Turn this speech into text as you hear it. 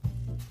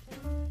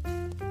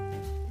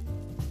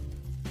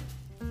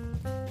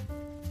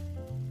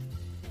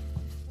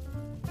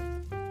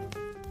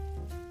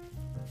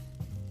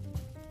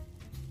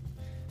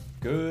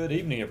Good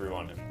evening,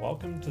 everyone, and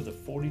welcome to the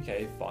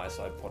 40k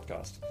Fireside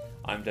podcast.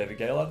 I'm David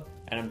Gaylard,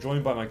 and I'm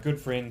joined by my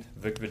good friend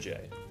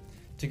Vijay.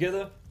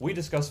 Together, we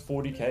discuss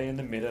 40k and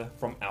the meta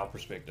from our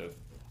perspective,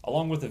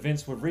 along with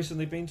events we've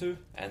recently been to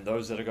and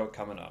those that have got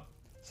coming up.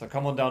 So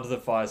come on down to the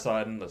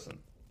Fireside and listen.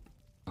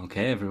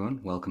 Okay, everyone,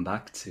 welcome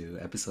back to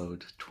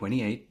episode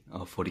 28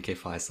 of 40k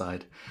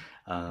Fireside.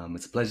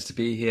 It's a pleasure to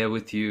be here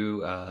with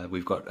you.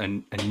 We've got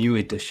a new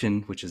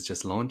edition which has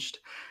just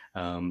launched.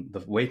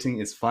 The waiting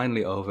is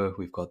finally over.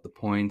 We've got the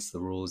points, the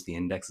rules, the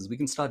indexes. We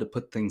can start to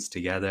put things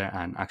together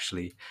and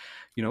actually,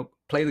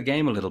 play the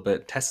game a little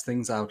bit, test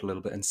things out a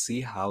little bit, and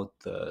see how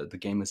the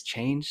game has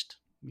changed.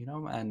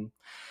 And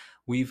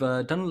we've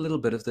done a little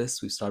bit of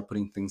this. We've started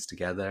putting things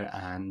together,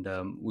 and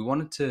we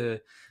wanted to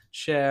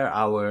share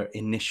our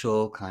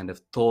initial kind of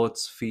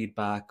thoughts,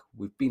 feedback.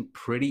 We've been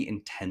pretty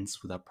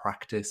intense with our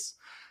practice,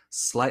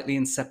 slightly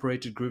in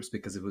separated groups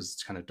because it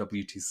was kind of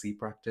WTC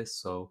practice.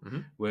 So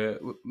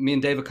me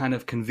and Dave are kind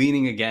of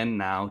convening again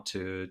now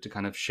to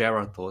kind of share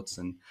our thoughts.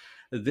 And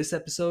this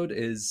episode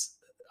is,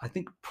 I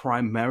think,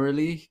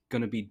 primarily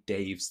going to be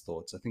Dave's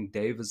thoughts. I think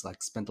Dave has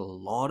spent a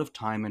lot of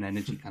time and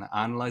energy kind of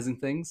analyzing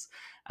things,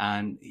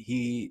 and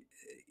he,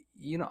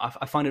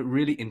 I find it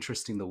really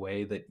interesting the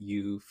way that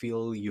you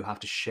feel you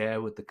have to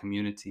share with the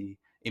community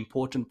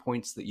important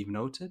points that you've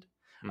noted.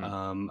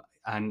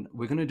 And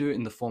we're going to do it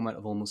in the format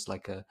of almost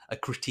like a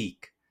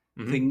critique,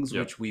 things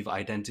which we've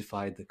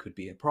identified that could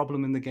be a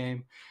problem in the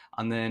game.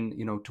 And then,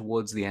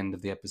 towards the end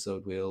of the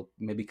episode, we'll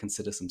maybe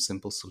consider some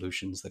simple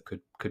solutions that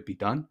could be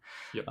done.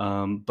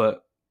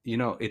 But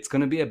it's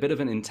going to be a bit of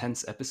an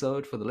intense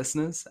episode for the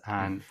listeners,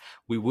 and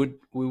we would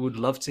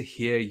love to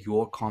hear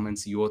your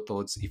comments, your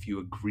thoughts, if you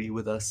agree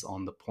with us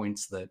on the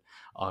points that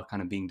are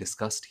kind of being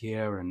discussed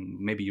here, and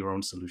maybe your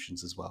own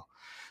solutions as well.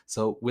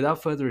 So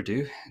without further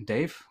ado,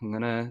 Dave, I'm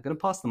gonna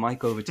pass the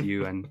mic over to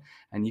you, and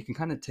you can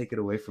kind of take it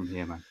away from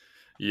here, man.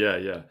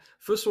 Yeah.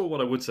 First of all,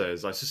 what I would say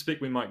is I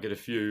suspect we might get a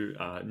few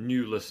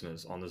new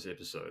listeners on this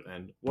episode,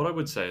 and what I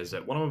would say is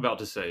that what I'm about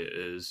to say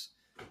is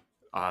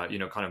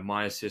kind of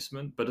my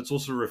assessment, but it's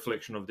also a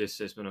reflection of the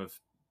assessment of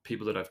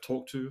people that I've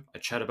talked to. I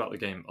chat about the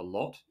game a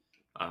lot.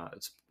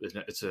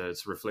 It's a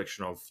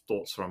reflection of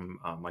thoughts from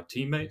my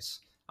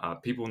teammates,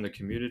 people in the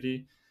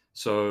community.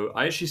 So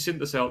I actually sent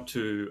this out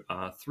to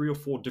 3 or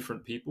 4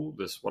 different people.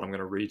 What I'm going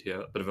to read here,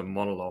 a bit of a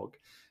monologue,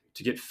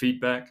 to get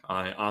feedback.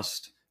 I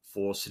asked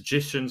for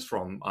suggestions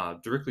from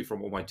directly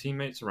from all my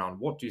teammates around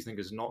what do you think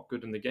is not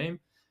good in the game,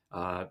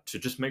 to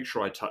just make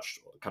sure I touched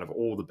kind of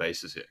all the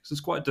bases here. Because it's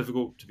quite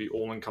difficult to be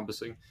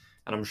all-encompassing,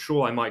 and I'm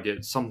sure I might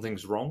get some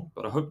things wrong,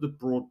 but I hope the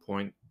broad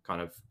point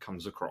kind of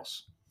comes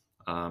across.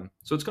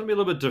 So it's going to be a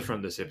little bit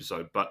different this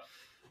episode, but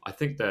I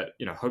think that,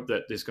 hope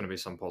that there's going to be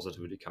some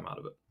positivity come out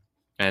of it.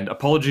 And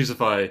apologies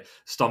if I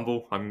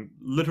stumble. I'm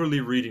literally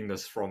reading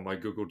this from my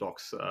Google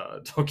Docs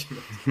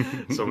document.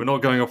 So we're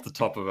not going off the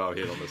top of our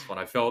head on this one.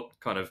 I felt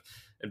kind of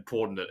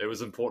important. It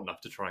was important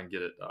enough to try and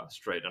get it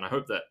straight. And I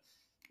hope that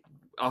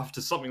after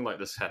something like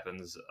this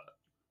happens,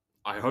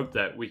 I hope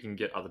that we can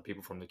get other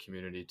people from the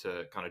community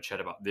to kind of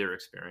chat about their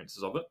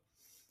experiences of it.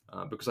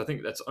 Because I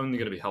think that's only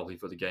going to be healthy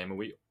for the game. And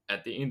we,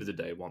 at the end of the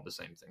day, want the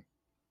same thing.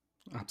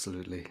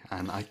 Absolutely.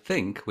 And I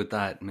think with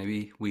that,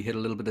 maybe we hit a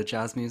little bit of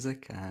jazz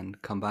music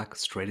and come back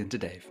straight into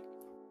Dave.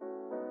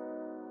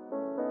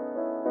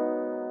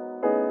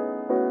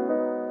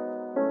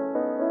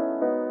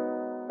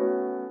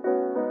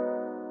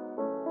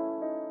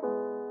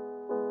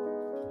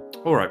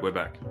 All right, we're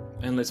back,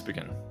 and let's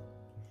begin.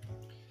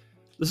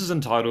 This is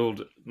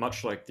entitled,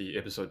 much like the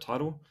episode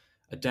title,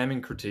 A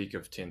Damning Critique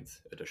of 10th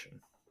Edition.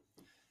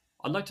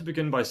 I'd like to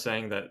begin by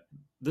saying that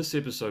this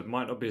episode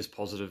might not be as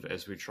positive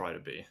as we try to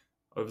be.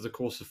 Over the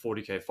course of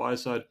 40k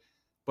Fireside,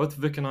 both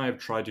Vic and I have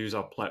tried to use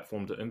our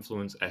platform to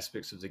influence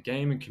aspects of the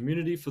game and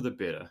community for the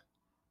better.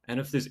 And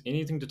if there's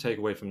anything to take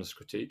away from this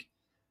critique,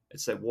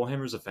 it's that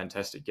Warhammer is a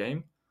fantastic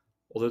game,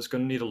 although it's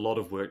going to need a lot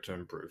of work to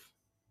improve.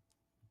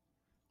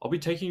 I'll be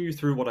taking you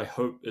through what I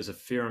hope is a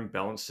fair and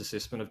balanced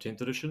assessment of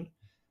 10th edition.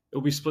 It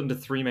will be split into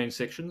 3 main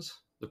sections: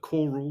 the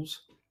core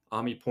rules,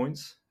 army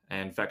points,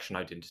 and faction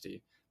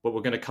identity. But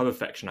we're going to cover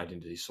faction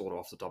identity sort of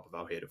off the top of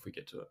our head if we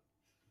get to it.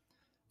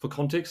 For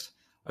context,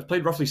 I've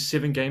played roughly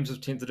 7 games of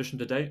 10th edition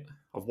to date.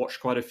 I've watched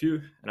quite a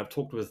few, and I've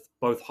talked with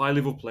both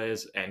high-level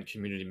players and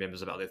community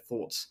members about their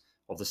thoughts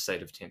of the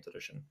state of 10th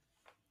edition.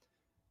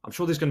 I'm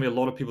sure there's going to be a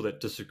lot of people that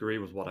disagree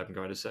with what I'm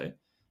going to say,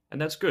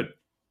 and that's good.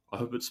 I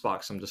hope it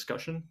sparks some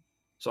discussion.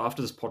 So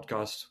after this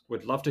podcast,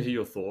 we'd love to hear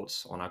your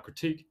thoughts on our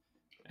critique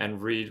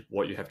and read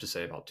what you have to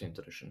say about 10th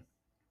edition.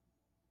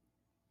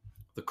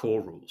 The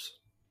core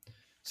rules.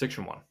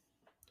 Section 1.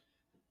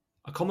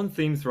 A common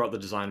theme throughout the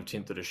design of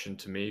 10th edition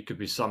to me could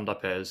be summed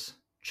up as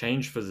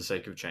change for the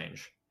sake of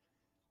change.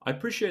 I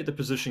appreciate the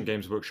position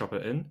Games Workshop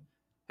are in,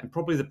 and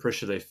probably the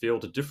pressure they feel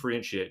to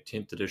differentiate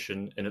 10th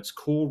edition in its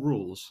core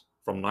rules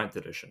from 9th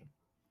edition.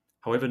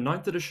 However,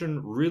 9th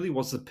edition really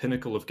was the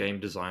pinnacle of game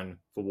design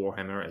for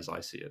Warhammer as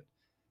I see it.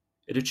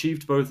 It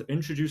achieved both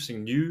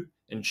introducing new,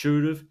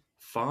 intuitive,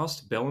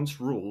 fast, balanced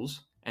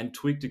rules and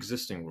tweaked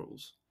existing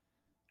rules.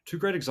 Two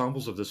great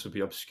examples of this would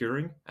be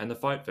obscuring and the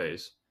fight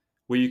phase,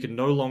 where you can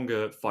no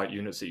longer fight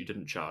units that you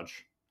didn't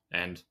charge,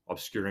 and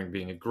obscuring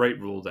being a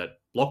great rule that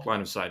blocked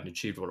line of sight and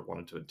achieved what it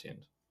wanted to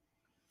intend.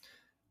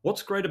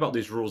 What's great about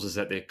these rules is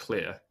that they're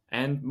clear,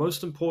 and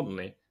most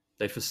importantly,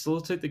 they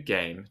facilitate the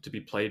game to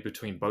be played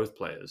between both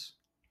players.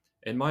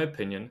 In my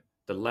opinion,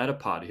 the latter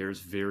part here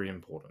is very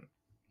important.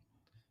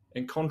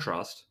 In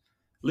contrast,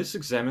 let's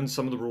examine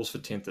some of the rules for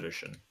 10th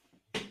edition.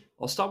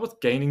 I'll start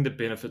with gaining the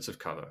benefits of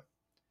cover.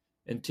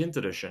 In 10th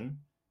edition,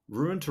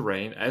 ruined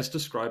terrain as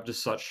described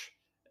is such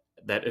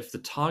that if the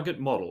target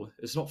model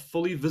is not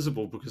fully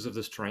visible because of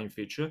this terrain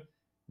feature,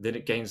 then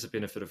it gains the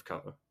benefit of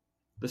cover.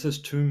 This has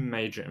two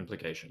major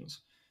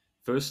implications.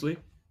 Firstly,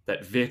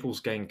 that vehicles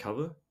gain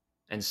cover,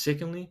 and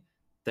secondly,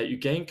 that you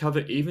gain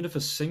cover even if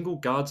a single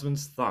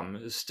guardsman's thumb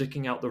is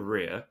sticking out the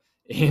rear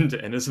end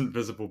and isn't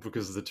visible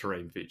because of the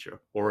terrain feature,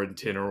 or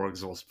antenna or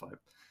exhaust pipe.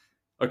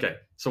 Okay,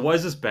 so why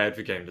is this bad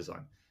for game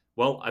design?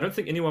 Well, I don't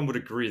think anyone would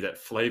agree that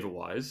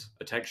flavor-wise,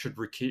 attacks should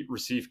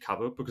receive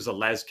cover because a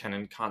las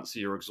cannon can't see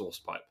your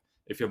exhaust pipe.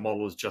 If your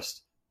model is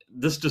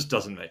this just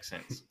doesn't make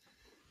sense.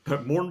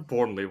 But more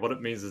importantly, what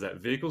it means is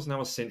that vehicles now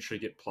essentially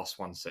get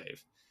 +1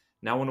 save.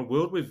 Now, in a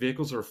world where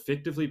vehicles are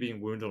effectively being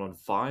wounded on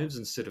 5s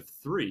instead of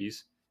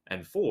 3s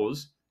and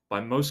 4s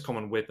by most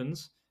common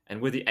weapons,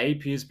 and where the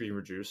AP is being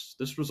reduced,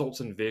 this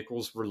results in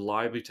vehicles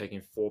reliably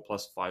taking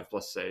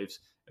 4+5+ saves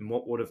in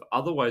what would have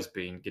otherwise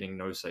been getting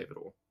no save at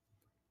all.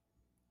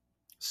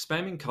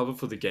 Spamming cover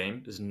for the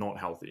game is not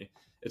healthy.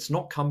 It's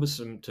not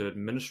cumbersome to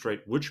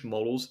administrate which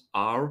models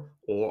are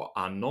or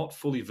are not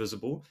fully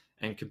visible,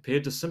 and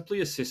compared to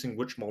simply assessing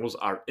which models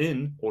are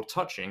in or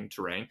touching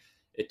terrain,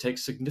 it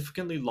takes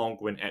significantly longer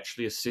when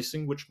actually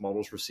assessing which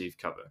models receive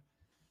cover.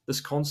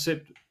 This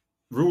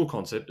rule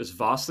concept is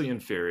vastly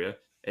inferior,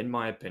 in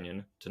my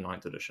opinion, to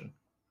 9th edition.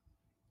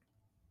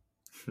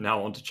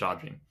 Now on to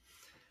charging.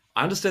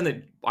 I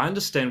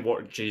understand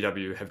what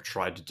GW have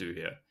tried to do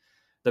here.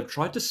 They've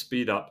tried to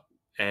speed up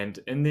and,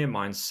 in their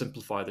minds,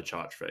 simplify the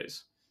charge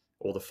phase,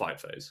 or the fight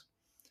phase.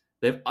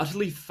 They've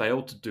utterly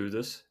failed to do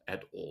this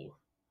at all.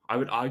 I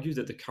would argue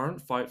that the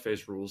current fight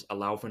phase rules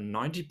allow for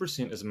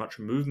 90% as much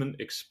movement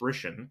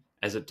expression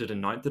as it did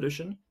in 9th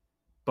edition,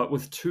 but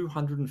with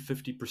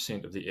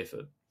 250% of the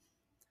effort.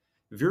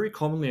 Very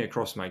commonly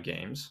across my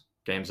games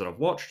that I've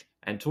watched,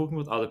 and talking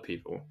with other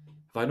people,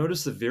 have I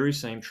noticed the very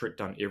same trick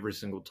done every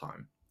single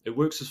time. It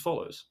works as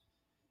follows.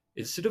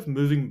 Instead of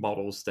moving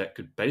models that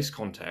could base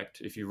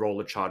contact if you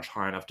roll a charge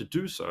high enough to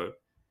do so,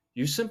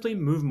 you simply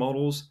move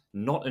models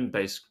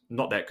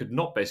that could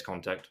not base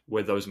contact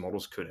where those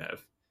models could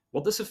have.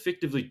 What this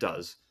effectively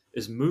does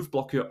is move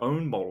block your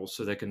own models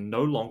so they can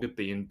no longer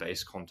be in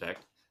base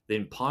contact,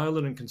 then pile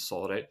in and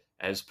consolidate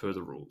as per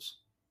the rules.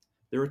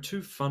 There are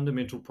two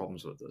fundamental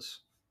problems with this.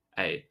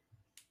 A,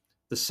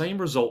 the same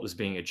result is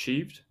being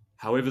achieved,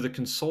 however the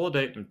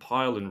consolidate and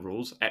pile in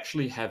rules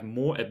actually have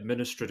more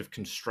administrative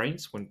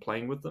constraints when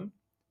playing with them.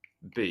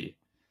 B,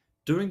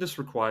 doing this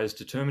requires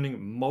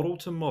determining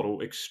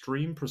model-to-model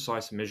extreme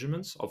precise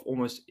measurements of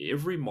almost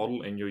every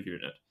model in your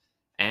unit,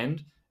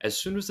 and as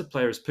soon as the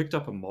player has picked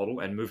up a model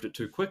and moved it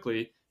too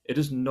quickly, it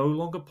is no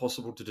longer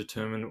possible to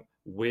determine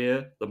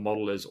where the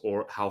model is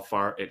or how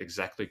far it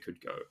exactly could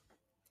go.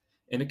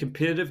 In a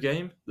competitive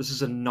game, this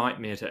is a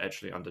nightmare to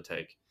actually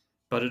undertake,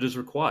 but it is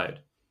required.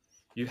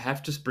 You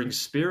have to bring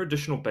spare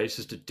additional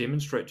bases to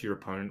demonstrate to your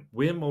opponent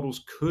where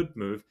models could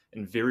move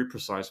in very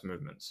precise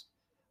movements.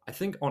 I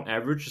think on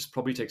average this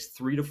probably takes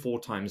 3 to 4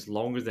 times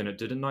longer than it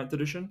did in 9th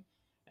edition,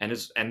 and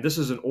this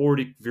is an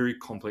already very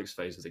complex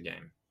phase of the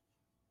game.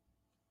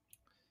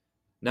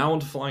 Now on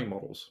to flying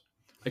models.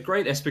 A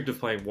great aspect of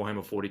playing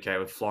Warhammer 40k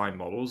with flying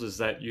models is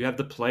that you have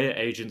the player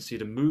agency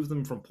to move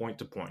them from point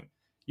to point.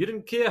 You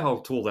don't care how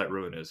tall that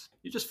ruin is,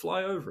 you just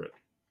fly over it.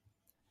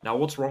 Now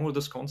what's wrong with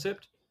this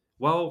concept?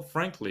 Well,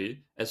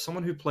 frankly, as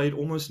someone who played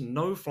almost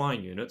no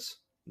flying units,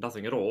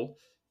 nothing at all,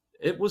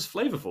 it was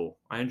flavorful.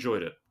 I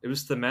enjoyed it. It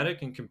was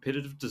thematic and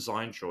competitive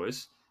design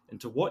choice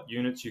into what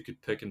units you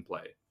could pick and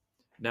play.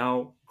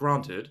 Now,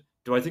 granted,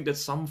 do I think that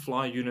some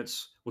fly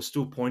units were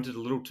still pointed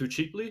a little too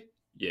cheaply?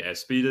 Yeah,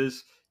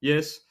 speeders,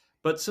 yes,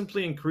 but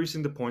simply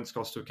increasing the points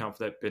cost to account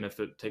for that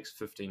benefit takes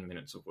 15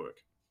 minutes of work.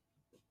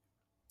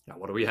 Now,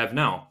 what do we have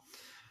now?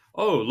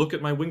 Oh, look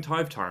at my Winged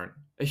Hive Tyrant,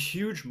 a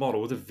huge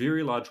model with a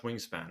very large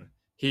wingspan.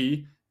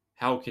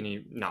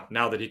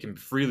 Now that he can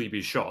freely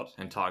be shot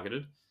and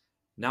targeted,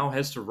 now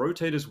has to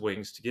rotate his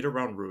wings to get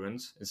around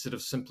ruins instead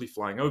of simply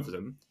flying over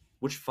them,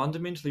 which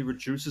fundamentally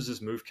reduces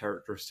his move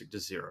characteristic to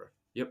 0.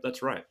 Yep,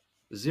 that's right,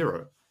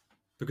 0.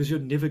 Because you're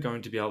never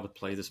going to be able to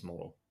play this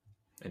model,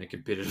 in a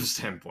competitive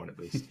standpoint at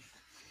least.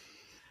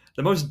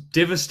 The most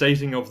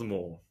devastating of them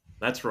all.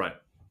 That's right,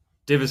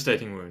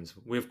 devastating wounds.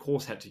 We of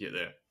course had to get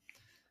there.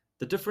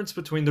 The difference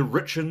between the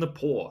rich and the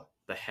poor,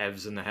 the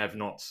haves and the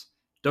have-nots.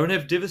 Don't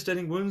have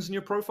devastating wounds in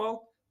your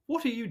profile?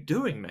 What are you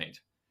doing, mate?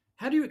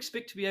 How do you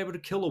expect to be able to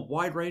kill a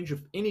wide range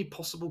of any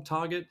possible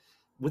target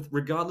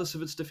regardless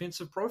of its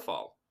defensive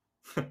profile?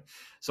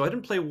 So I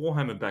didn't play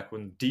Warhammer back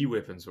when D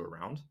weapons were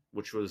around,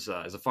 which was,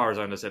 as far as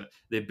I understand it,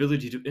 the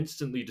ability to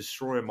instantly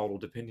destroy a model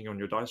depending on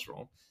your dice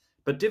roll.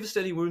 But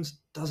Devastating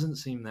Wounds doesn't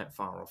seem that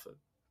far off it.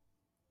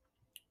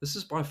 This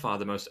is by far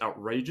the most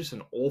outrageous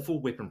and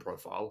awful weapon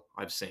profile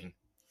I've seen.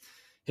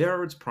 Here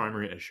are its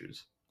primary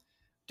issues.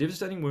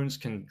 Devastating Wounds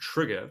can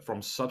trigger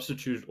from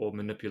substituted or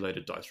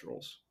manipulated dice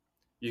rolls.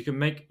 You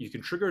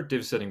can trigger a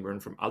Devastating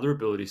Wound from other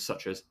abilities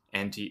such as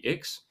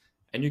Anti-X,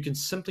 and you can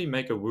simply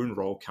make a wound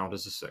roll count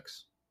as a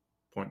 6.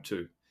 Point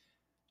 2.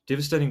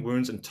 Devastating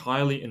Wounds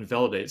entirely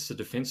invalidates the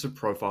defensive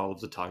profile of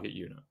the target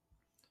unit.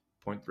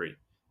 Point 3.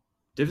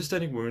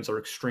 Devastating Wounds are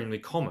extremely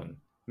common.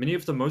 Many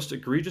of the most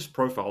egregious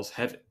profiles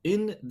have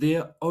in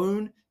their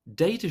own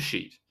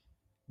datasheet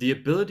the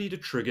ability to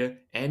trigger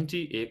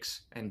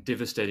Anti-X and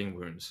Devastating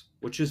Wounds,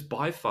 which is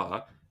by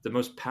far the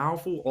most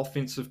powerful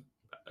offensive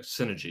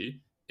synergy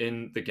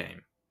in the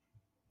game.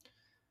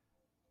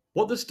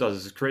 What this does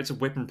is it creates a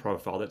weapon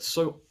profile that's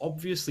so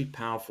obviously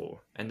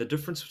powerful, and the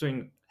difference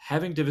between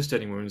having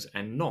Devastating Wounds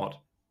and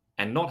not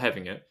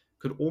having it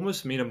could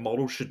almost mean a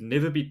model should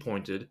be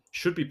pointed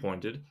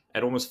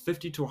at almost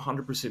 50 to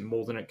 100%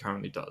 more than it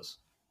currently does.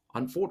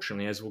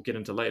 Unfortunately, as we'll get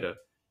into later,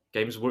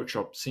 Games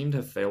Workshop seem to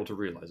have failed to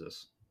realize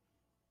this.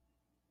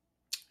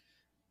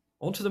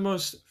 On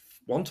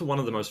to one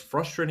of the most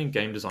frustrating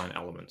game design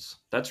elements.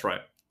 That's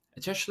right,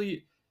 it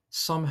actually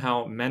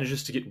somehow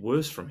manages to get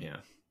worse from here.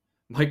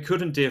 My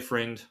good and dear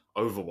friend,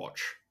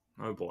 Overwatch.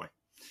 Oh boy.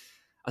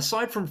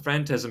 Aside from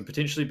Phantasm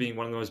potentially being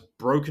one of the most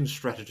broken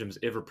stratagems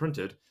ever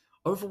printed,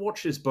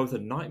 Overwatch is both a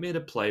nightmare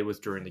to play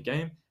with during the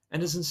game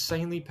and is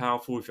insanely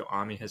powerful if your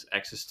army has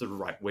access to the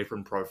right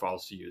weapon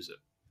profiles to use it.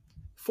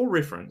 For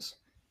reference,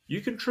 you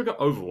can trigger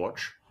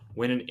Overwatch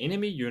when an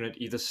enemy unit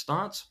either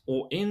starts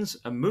or ends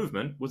a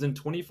movement within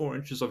 24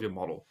 inches of your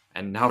model.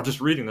 And now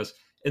just reading this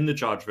in the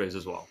charge phase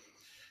as well.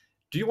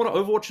 Do you want to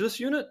Overwatch this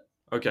unit?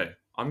 Okay,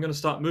 I'm going to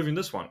start moving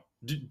this one.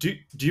 Do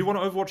you want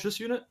to Overwatch this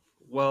unit?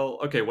 Well,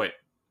 okay, wait.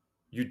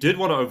 You did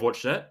want to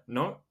Overwatch that?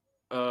 No?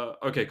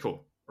 Okay,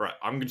 cool. Right,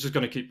 I'm just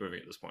going to keep moving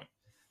at this point.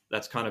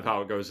 That's kind of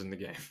how it goes in the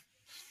game.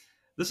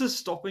 This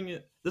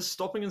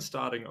stopping and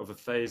starting of a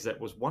phase that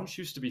was once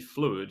used to be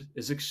fluid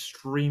is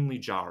extremely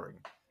jarring.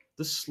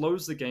 This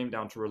slows the game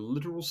down to a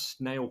literal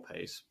snail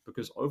pace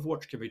because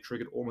Overwatch can be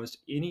triggered almost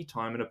any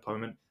time an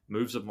opponent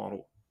moves a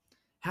model.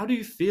 How do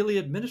you fairly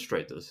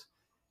administrate this?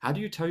 How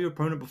do you tell your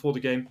opponent before the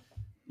game,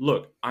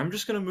 look, I'm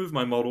just going to move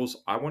my models.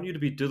 I want you to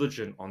be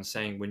diligent on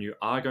saying when you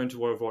are going to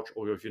Overwatch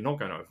or if you're not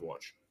going to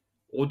Overwatch.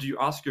 Or do you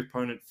ask your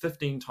opponent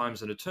 15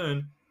 times in a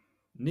turn?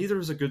 Neither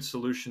is a good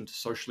solution to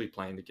socially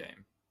playing the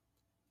game.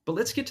 But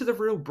let's get to the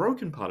real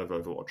broken part of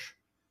Overwatch.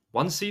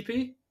 1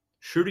 CP?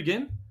 Shoot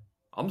again?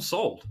 I'm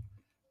sold.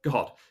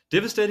 God,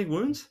 devastating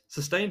wounds?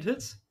 Sustained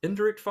hits?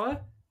 Indirect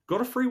fire? Got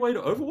a free way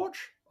to Overwatch?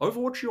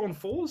 Overwatch you on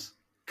 4s?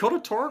 Got a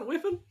torrent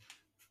weapon?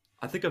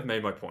 I think I've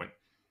made my point.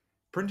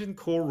 Printing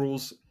core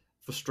rules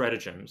for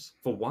stratagems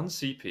for 1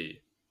 CP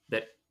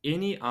that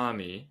any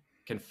army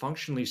can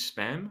functionally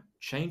spam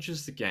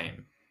changes the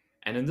game,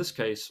 and in this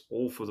case,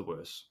 all for the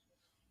worse.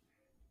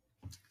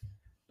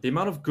 The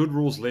amount of good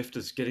rules left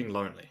is getting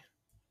lonely.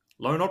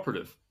 Lone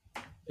Operative.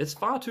 It's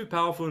far too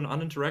powerful and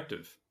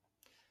uninteractive.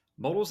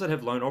 Models that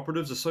have lone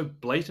operatives are so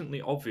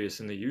blatantly obvious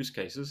in their use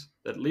cases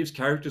that it leaves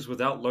characters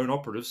without lone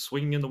operatives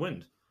swinging in the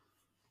wind.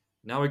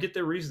 Now I get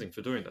their reasoning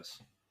for doing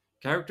this.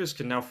 Characters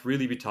can now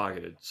freely be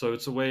targeted, so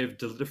it's a way of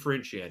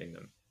differentiating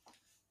them.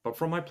 But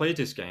from my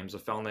playtest games, I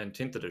found that in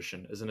 10th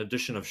edition is an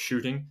addition of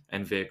shooting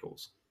and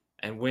vehicles.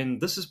 And when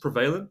this is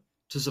prevalent,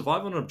 to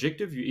survive on an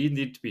objective, you either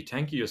need to be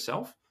tanky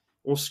yourself,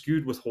 or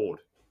skewed with horde,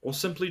 or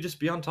simply just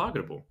be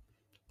untargetable.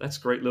 That's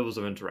great levels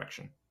of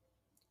interaction.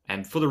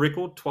 And for the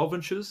record, 12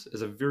 inches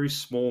is a very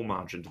small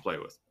margin to play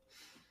with.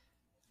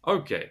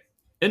 Okay,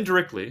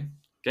 indirectly,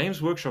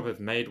 Games Workshop have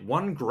made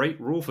one great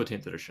rule for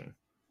 10th edition.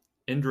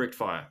 Indirect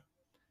fire.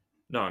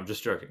 No, I'm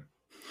just joking.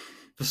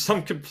 For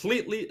some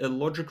completely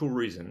illogical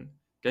reason,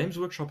 Games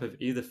Workshop have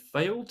either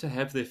failed to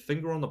have their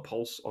finger on the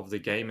pulse of the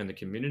game and the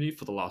community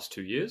for the last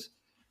 2 years,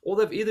 or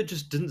they've either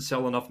just didn't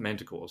sell enough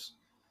Manticores.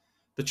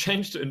 The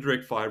change to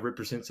indirect fire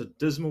represents a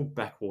dismal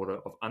backwater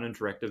of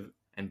uninteractive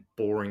and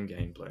boring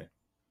gameplay.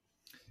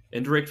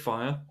 Indirect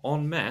fire,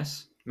 en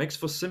masse, makes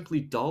for simply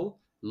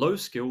dull,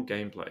 low-skill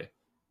gameplay.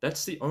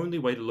 That's the only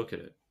way to look at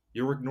it.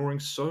 You're ignoring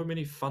so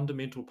many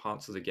fundamental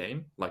parts of the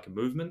game, like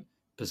movement,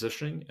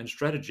 positioning, and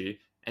strategy,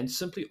 and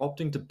simply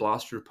opting to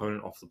blast your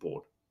opponent off the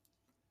board.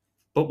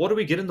 But what do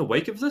we get in the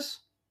wake of this?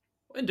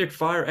 Indirect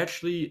fire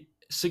actually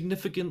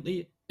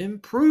significantly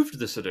improved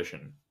this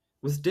edition.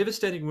 With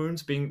devastating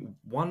wounds being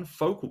one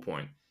focal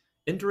point,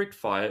 indirect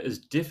fire is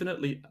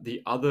definitely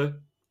the other.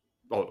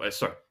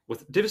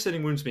 With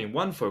devastating wounds being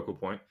one focal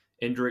point,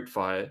 indirect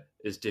fire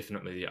is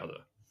definitely the other.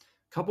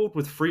 Coupled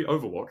with free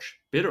Overwatch,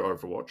 better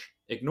Overwatch,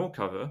 ignore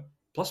cover,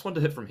 +1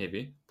 to hit from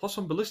heavy,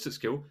 +1 ballistic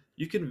skill,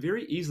 you can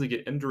very easily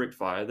get indirect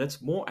fire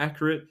that's more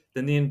accurate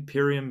than the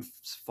Imperium's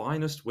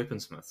finest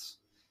weaponsmiths.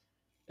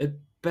 It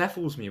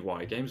baffles me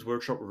why Games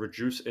Workshop will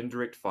reduce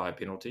indirect fire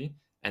penalty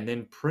and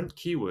then print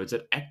keywords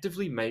that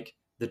actively make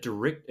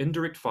the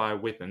indirect fire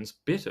weapons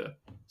better,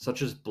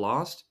 such as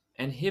blast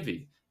and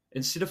heavy,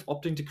 instead of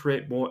opting to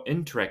create more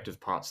interactive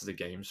parts of the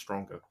game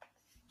stronger.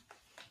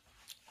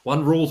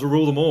 One rule to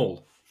rule them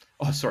all.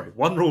 Oh, sorry,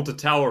 one rule to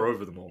tower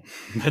over them all.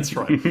 That's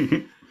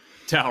right.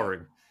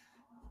 Towering.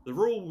 The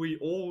rule we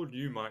all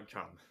knew might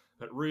come,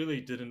 but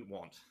really didn't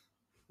want.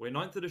 Where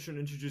 9th edition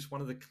introduced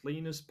one of the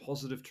cleanest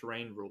positive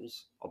terrain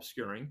rules,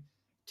 obscuring,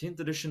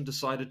 10th edition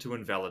decided to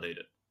invalidate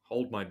it.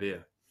 Hold my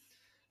beer.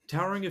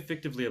 Towering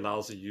effectively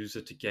allows the user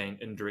to gain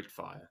indirect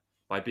fire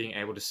by being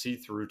able to see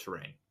through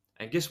terrain.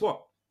 And guess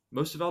what?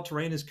 Most of our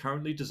terrain is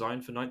currently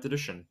designed for 9th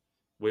edition,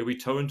 where we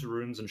tow into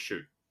ruins and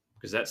shoot,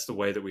 because that's the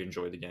way that we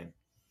enjoy the game.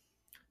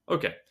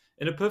 Okay,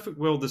 in a perfect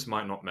world this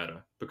might not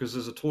matter, because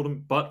there's a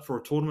tournament, but for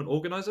a tournament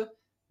organizer,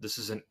 this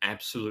is an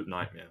absolute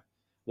nightmare.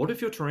 What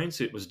if your terrain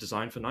set was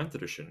designed for 9th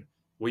edition,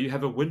 where you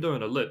have a window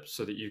and a lip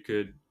so that you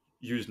could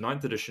use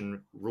 9th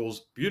edition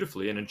rules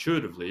beautifully and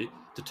intuitively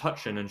to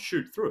touch in and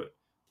shoot through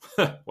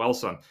it? Well,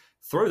 son,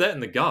 throw that in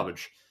the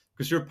garbage,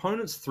 because your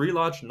opponent's 3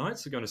 large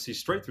knights are going to see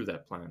straight through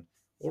that plan,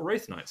 or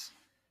wraith knights.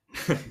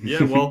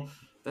 Yeah, well,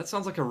 that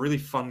sounds like a really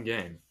fun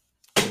game.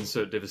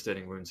 Insert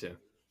devastating wounds here.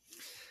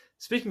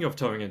 Speaking of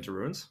towing into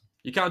ruins,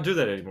 you can't do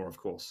that anymore, of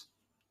course.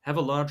 Have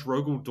a large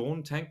Rogel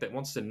Dawn tank that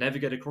wants to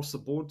navigate across the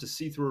board to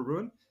see through a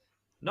ruin?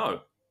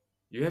 No.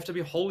 You have to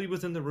be wholly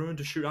within the ruin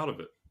to shoot out of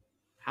it.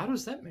 How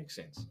does that make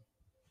sense?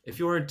 If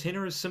your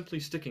antenna is simply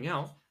sticking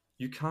out,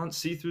 you can't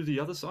see through the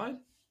other side?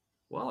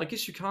 Well, I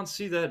guess you can't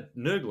see that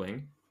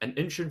Nurgling an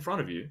inch in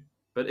front of you,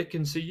 but it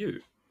can see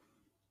you.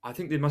 I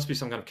think there must be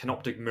some kind of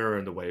canoptic mirror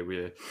in the way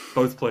where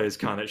both players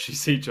can't actually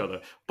see each other,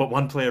 but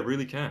one player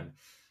really can.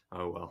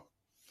 Oh well.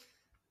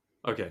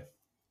 Okay,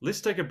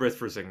 let's take a breath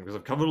for a second, because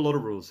I've covered a lot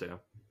of rules here.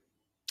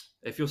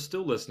 If you're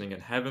still listening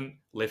and haven't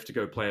left to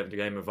go play a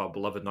game of our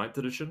beloved 9th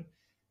edition,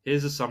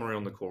 here's a summary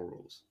on the core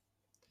rules.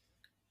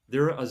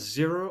 There are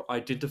 0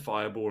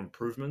 identifiable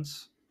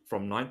improvements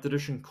from 9th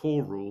edition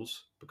core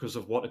rules because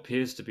of what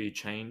appears to be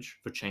change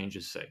for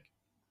change's sake.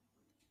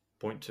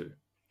 Point 2.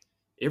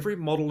 Every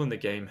model in the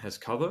game has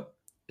cover,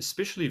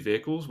 especially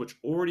vehicles which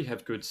already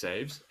have good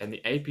saves, and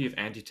the AP of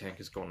anti-tank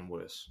has gotten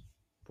worse.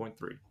 Point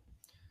 3.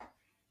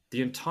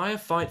 The entire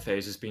fight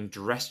phase has been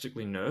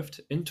drastically nerfed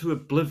into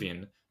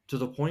oblivion to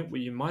the point where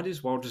you might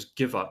as well just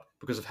give up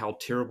because of how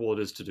terrible it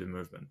is to do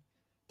movement.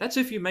 That's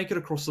if you make it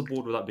across the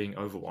board without being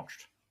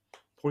overwatched.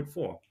 Point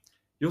 4.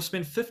 You'll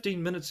spend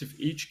 15 minutes of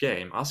each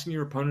game asking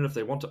your opponent if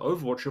they want to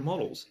overwatch your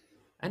models.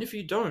 And if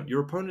you don't,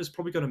 your opponent is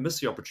probably going to miss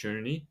the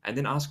opportunity and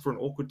then ask for an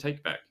awkward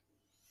takeback.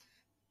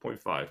 Point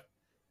 5.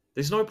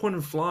 There's no point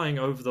in flying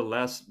over to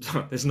Las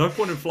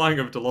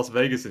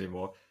Vegas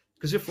anymore,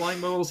 because your flying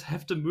models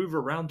have to move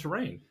around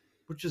terrain,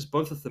 which is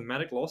both a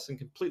thematic loss and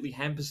completely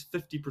hampers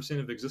 50%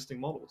 of existing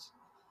models.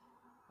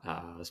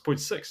 That's point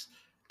 6.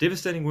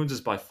 Devastating Wounds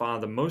is by far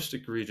the most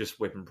egregious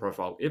weapon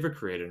profile ever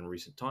created in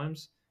recent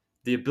times.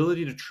 The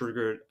ability to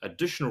trigger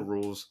additional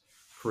rules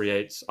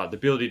creates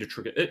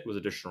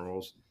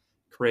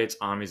creates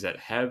armies that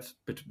have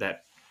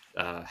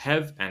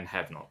and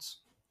have-nots.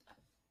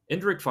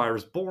 Indirect fire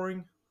is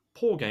boring,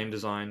 poor game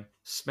design,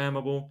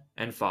 spammable,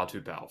 and far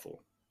too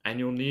powerful. And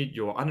you'll need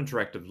your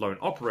uninteractive lone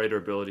operator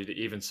ability to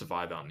even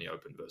survive out in the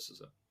open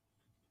versus it.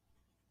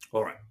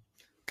 Alright,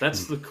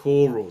 that's the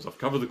core rules. I've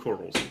covered the core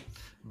rules.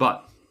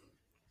 But,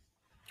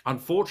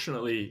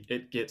 unfortunately,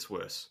 it gets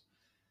worse.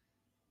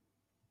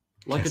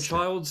 Like Yes, a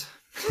child's...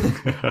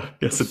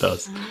 Yes, it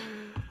does.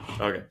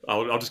 Okay,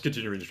 I'll just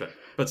continue reading straight.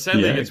 But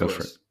sadly, Yeah, it gets go for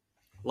worse.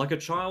 Like a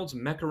child's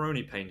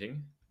macaroni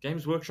painting,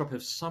 Games Workshop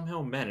have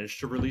somehow managed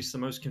to release the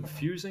most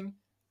confusing,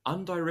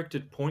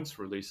 undirected points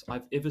release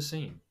I've ever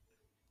seen.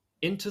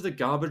 Into the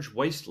garbage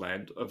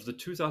wasteland of the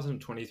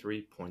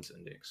 2023 points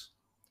index.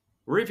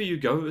 Wherever you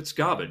go, it's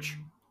garbage.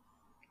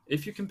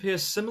 If you compare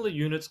similar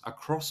units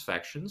across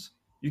factions,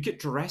 you get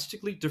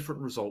drastically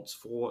different results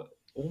for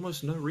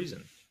almost no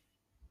reason.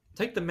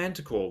 Take the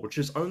Manticore, which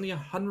is only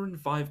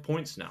 105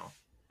 points now,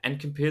 and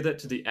compare that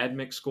to the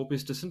Admech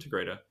Scorpius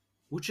Disintegrator,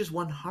 which is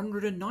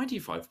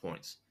 195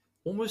 points,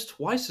 almost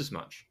twice as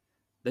much.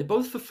 They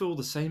both fulfill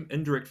the same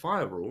indirect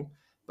fire rule,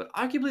 but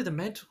arguably the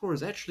Manticore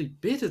is actually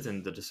better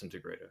than the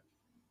Disintegrator.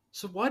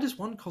 So why does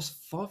one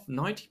cost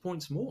 90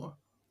 points more?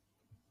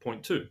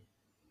 Point 2.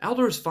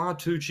 Aldor is far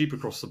too cheap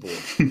across the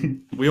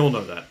board. We all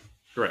know that.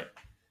 Great.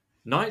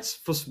 Knights,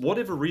 for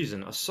whatever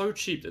reason, are so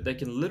cheap that they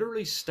can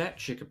literally stat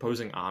check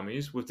opposing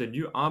armies with the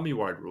new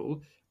army-wide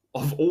rule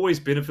of always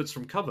benefits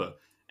from cover,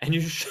 and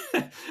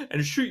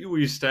and shoot you where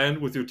you stand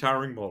with your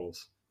towering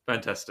models.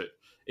 Fantastic.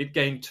 It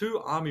gained 2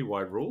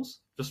 army-wide rules,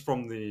 just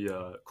from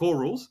the core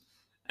rules,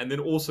 and then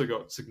also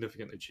got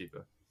significantly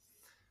cheaper.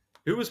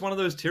 Who was one of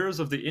those terrors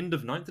of the end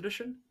of 9th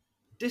edition?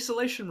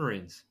 Desolation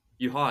Marines.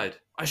 You hide.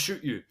 I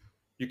shoot you.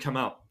 You come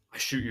out. I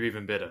shoot you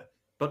even better.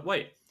 But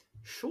wait,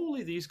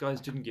 surely these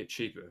guys didn't get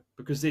cheaper,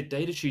 because their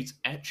data sheets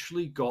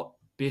actually got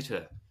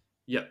better.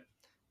 Yep,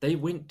 they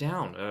went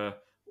down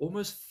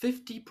almost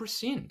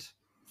 50%,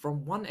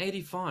 from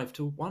 185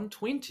 to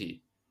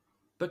 120.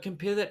 But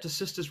compare that to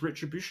Sisters'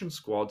 Retribution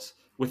squads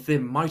with their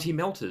mighty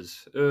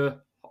melters.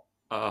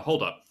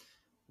 Hold up.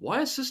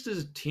 Why are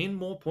Sisters 10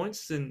 more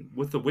points than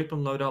with the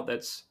weapon loadout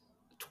that's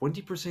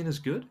 20% as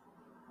good?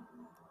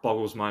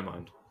 Boggles my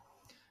mind.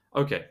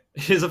 Okay,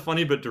 here's a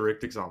funny but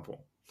direct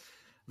example.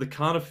 The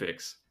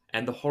Carnifex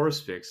and the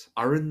Horrisphex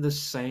are in the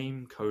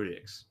same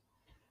codex.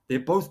 They're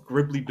both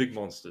gribbly big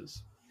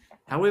monsters.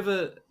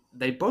 However,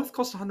 they both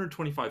cost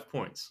 125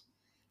 points.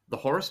 The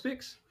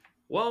Horrisphex?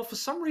 Well, for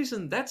some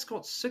reason, that's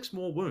got 6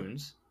 more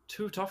wounds,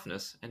 2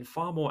 toughness, and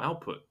far more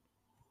output.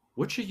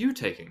 Which are you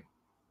taking?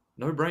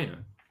 No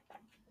brainer.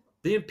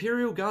 The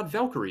Imperial Guard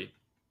Valkyrie,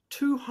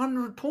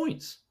 200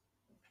 points,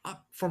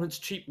 up from its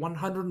cheap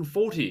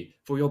 140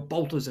 for your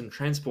bolters and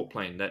transport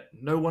plane that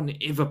no one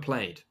ever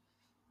played,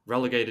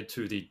 relegated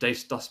to the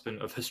Dace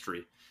Dustbin of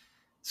history.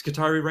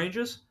 Skitarii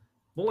Rangers,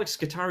 more like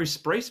Skitarii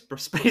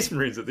Space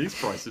Marines at these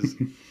prices.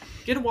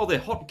 Get them while they're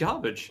hot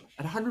garbage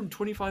at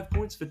 125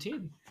 points for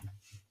 10.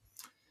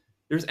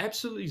 There's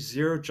absolutely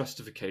zero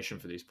justification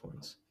for these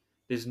points.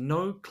 There's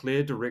no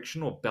clear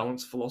direction or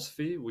balanced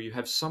philosophy where you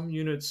have some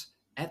units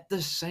at the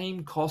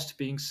same cost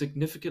being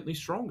significantly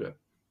stronger.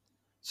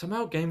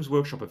 Somehow Games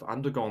Workshop have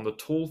undergone the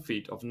tall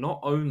feat of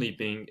not only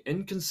being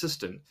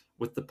inconsistent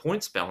with the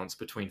points balance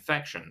between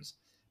factions,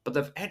 but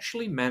they've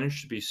actually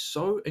managed to be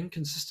so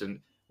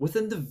inconsistent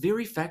within the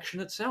very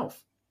faction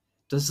itself.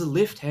 Does the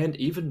left hand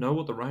even know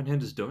what the right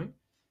hand is doing?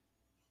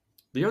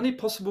 The only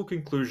possible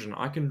conclusion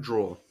I can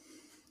draw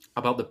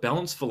about the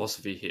balance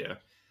philosophy here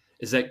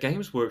is that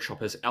Games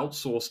Workshop has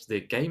outsourced their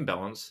game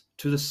balance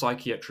to the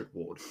psychiatric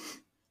ward.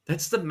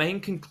 That's the main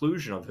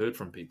conclusion I've heard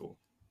from people.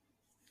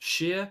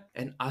 Sheer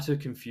and utter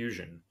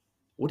confusion.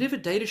 Whatever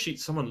datasheet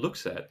someone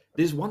looks at,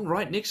 there's one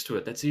right next to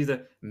it that's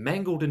either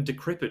mangled and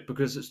decrepit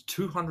because it's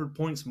 200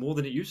 points more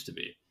than it used to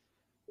be,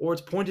 or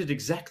it's pointed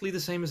exactly the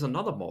same as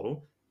another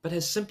model, but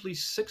has simply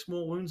 6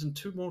 more wounds and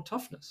 2 more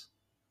toughness.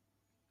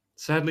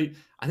 Sadly,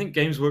 I think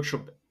Games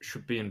Workshop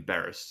should be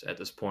embarrassed at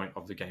this point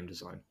of the game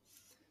design.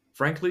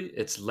 Frankly,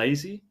 it's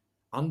lazy,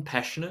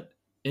 unpassionate,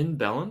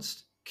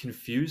 imbalanced,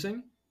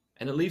 confusing,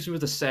 and it leaves me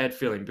with a sad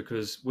feeling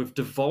because we've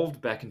devolved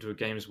back into a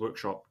Games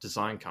Workshop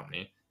design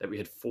company that we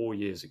had 4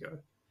 years ago.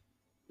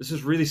 This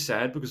is really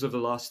sad because over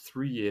the last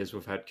 3 years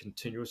we've had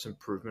continuous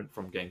improvement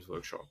from Games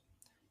Workshop.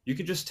 You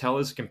can just tell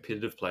as a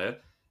competitive player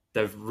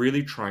they're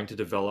really trying to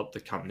develop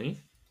the company,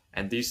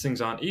 and these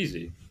things aren't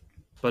easy.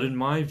 But in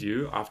my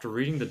view, after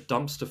reading the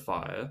dumpster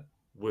fire,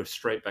 we're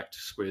straight back to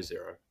square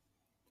zero.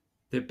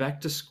 They're back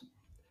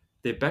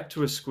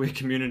to a square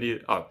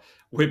community.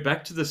 We're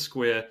back to the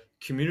square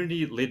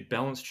community-led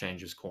balance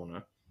changes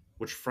corner,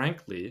 which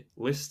frankly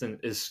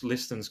is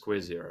less than square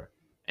zero.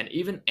 And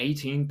even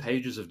 18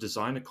 pages of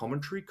designer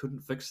commentary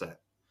couldn't fix that.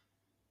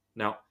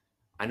 Now,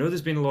 I know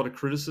there's been a lot of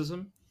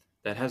criticism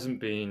that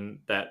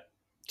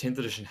 10th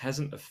edition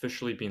hasn't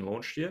officially been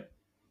launched yet,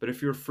 but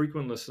if you're a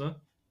frequent listener,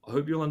 I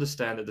hope you'll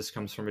understand that this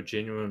comes from a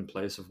genuine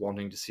place of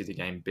wanting to see the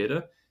game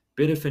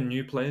better for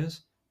new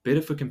players,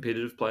 better for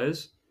competitive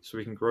players, so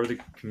we can grow the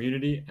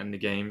community and the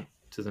game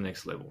to the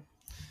next level.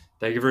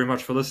 Thank you very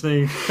much for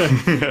listening.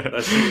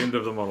 That's the end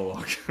of the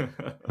monologue.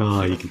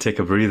 Oh, you can take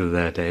a breather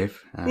there, Dave.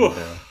 And,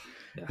 yeah.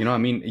 You know, I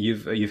mean,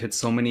 you've hit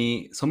so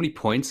many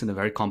points in a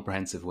very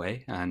comprehensive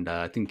way, and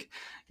I think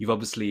you've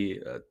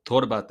obviously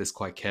thought about this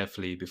quite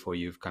carefully before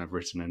you've kind of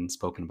written and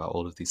spoken about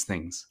all of these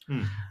things.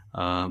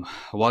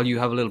 While you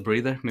have a little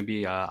breather,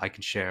 maybe I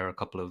can share a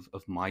couple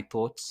of my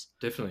thoughts.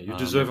 Definitely, you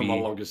deserve a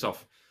monologue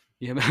yourself.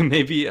 Yeah,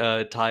 maybe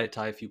tie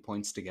a few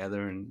points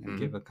together and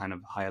give a kind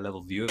of higher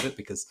level view of it,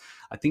 because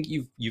I think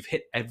you've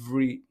hit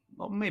every,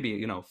 well, maybe,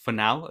 you know, for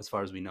now, as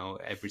far as we know,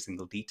 every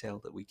single detail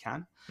that we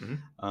can.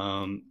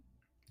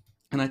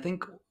 And I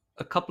think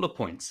a couple of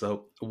points.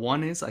 So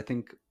one is, I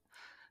think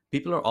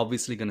people are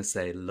obviously going to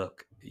say,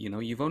 look, you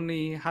know, you've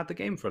only had the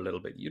game for a little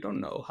bit. You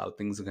don't know how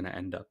things are going to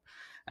end up.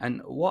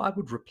 And what I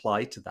would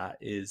reply to that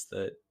is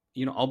that,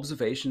 you know,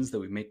 observations that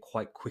we make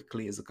quite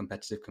quickly as a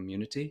competitive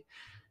community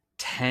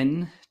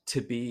tend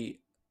to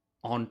be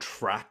on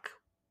track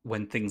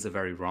when things are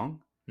very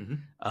wrong.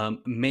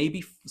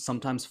 Maybe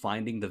sometimes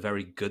finding the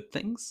very good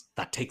things,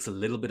 that takes a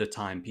little bit of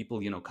time.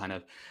 People, you know, kind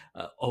of,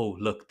 oh,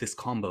 look, this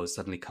combo has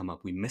suddenly come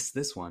up. We missed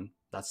this one.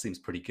 That seems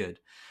pretty good.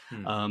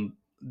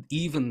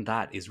 Even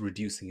that is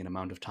reducing an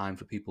amount of time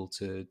for people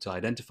to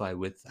identify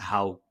with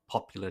how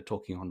popular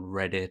talking on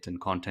Reddit and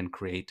content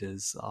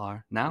creators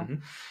are now.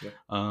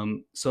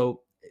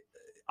 So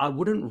I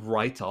wouldn't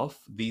write off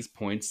these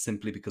points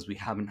simply because we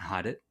haven't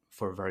had it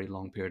for a very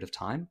long period of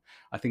time.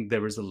 I think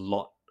there is a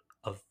lot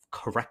of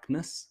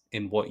correctness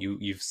in what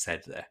you've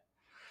said there.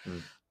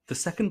 The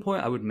second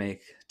point I would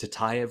make to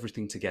tie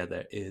everything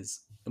together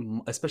is,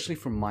 especially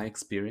from my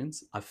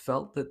experience, I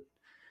felt that,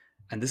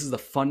 and this is the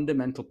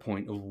fundamental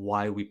point of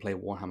why we play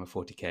Warhammer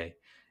 40k,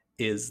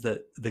 is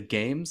that the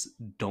games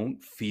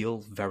don't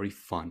feel very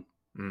fun.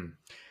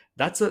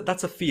 That's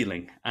a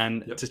feeling.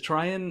 And to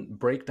try and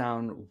break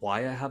down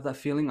why I have that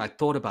feeling, I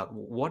thought about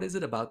what is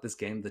it about this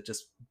game that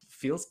just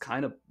feels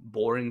kind of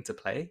boring to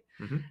play.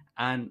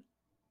 And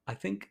I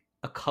think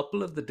a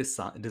couple of the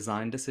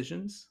design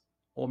decisions,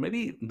 or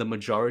maybe the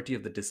majority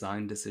of the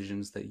design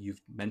decisions that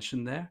you've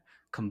mentioned there,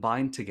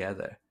 combined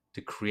together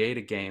to create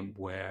a game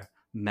where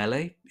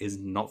melee is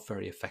not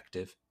very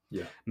effective.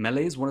 Yeah.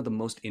 Melee is one of the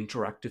most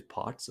interactive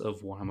parts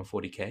of Warhammer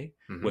 40k,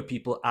 where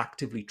people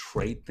actively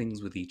trade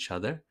things with each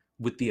other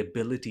with the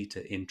ability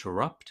to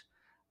interrupt,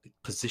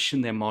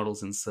 position their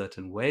models in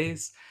certain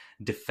ways,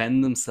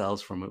 defend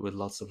themselves from it with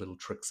lots of little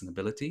tricks and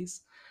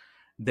abilities.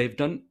 They've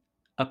done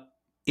a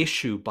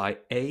issue by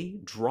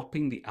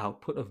dropping the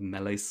output of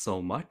melee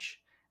so much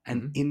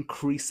and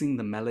increasing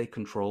the melee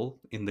control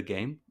in the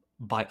game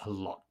by a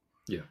lot.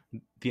 Yeah.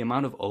 The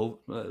amount of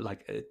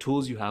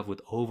tools you have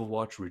with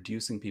Overwatch,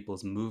 reducing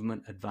people's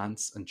movement,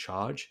 advance, and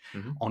charge,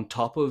 on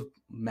top of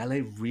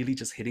melee really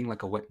just hitting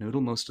like a wet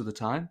noodle most of the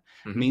time,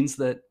 means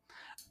that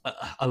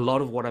a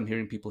lot of what I'm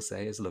hearing people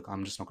say is, look,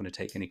 I'm just not going to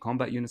take any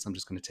combat units. I'm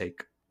just going to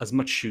take as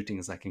much shooting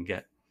as I can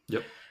get.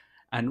 Yep.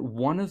 And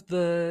one of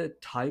the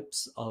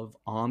types of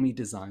army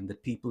design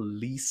that people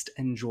least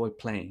enjoy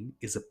playing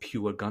is a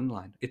pure gun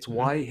line. It's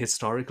why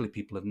historically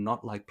people have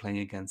not liked playing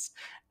against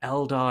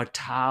Eldar,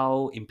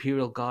 Tau,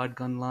 Imperial Guard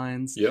gun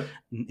lines,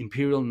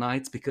 Imperial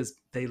Knights, because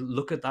they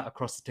look at that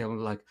across the table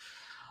and like,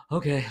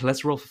 okay,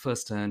 let's roll for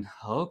first turn.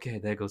 Okay,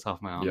 there goes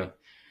half my army.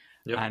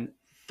 And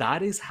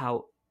that is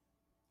how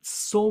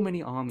so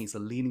many armies are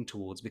leaning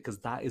towards, because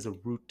that is a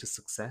route to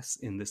success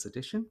in this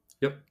edition.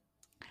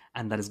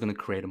 And that is going to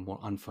create a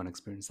more unfun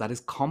experience. That is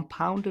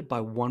compounded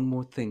by one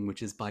more thing,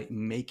 which is by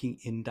making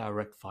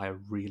indirect fire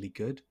really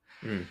good.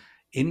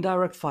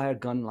 Indirect fire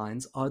gun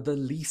lines are the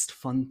least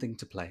fun thing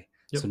to play.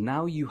 So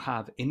now you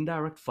have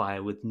indirect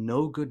fire with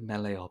no good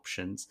melee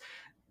options,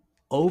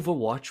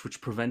 Overwatch,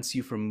 which prevents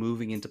you from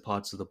moving into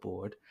parts of the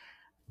board,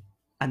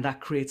 and that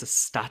creates a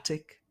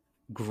static,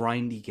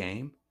 grindy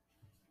game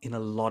in a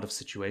lot of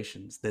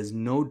situations. There's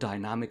no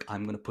dynamic,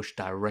 I'm going to push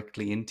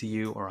directly into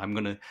you, or I'm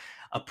going to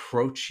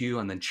approach you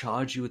and then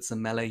charge you with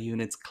some melee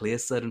units, clear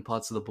certain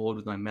parts of the board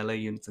with my melee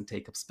units and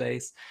take up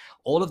space.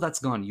 All of that's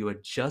gone. You are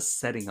just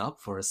setting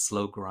up for a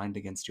slow grind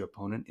against your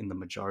opponent in the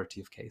majority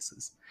of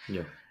cases.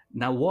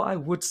 Now, what I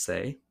would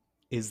say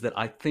is that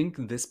I think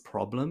this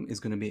problem is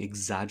going to be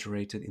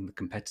exaggerated in the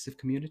competitive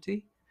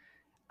community.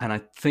 And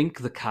I think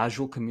the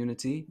casual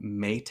community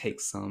may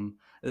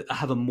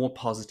have a more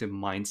positive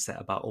mindset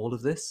about all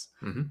of this,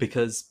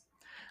 because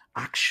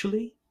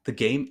actually the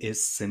game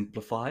is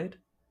simplified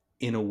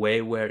in a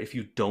way where if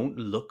you don't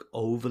look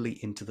overly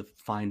into the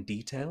fine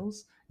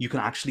details, you can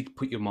actually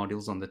put your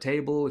modules on the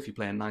table. If you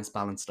play a nice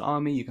balanced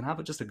army, you can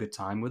have just a good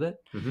time with it.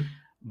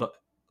 But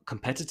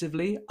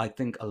competitively, I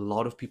think a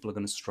lot of people are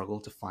going to struggle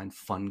to find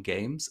fun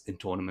games in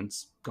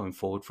tournaments going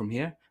forward from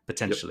here,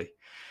 potentially.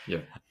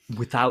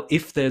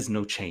 If there's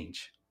no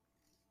change.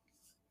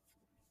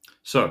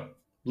 So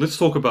let's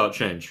talk about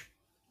change.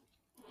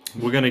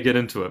 We're going to get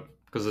into it,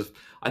 because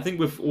I think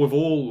we've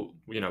all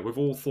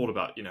thought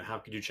about, how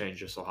could you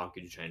change this or how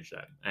could you change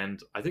that?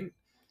 And I think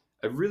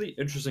a really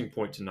interesting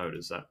point to note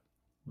is that,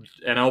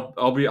 and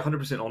I'll be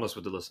 100% honest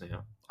with the listener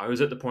here, I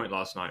was at the point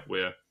last night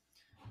where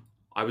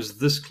I was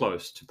this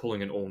close to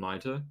pulling an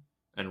all-nighter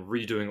and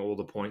redoing all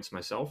the points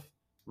myself,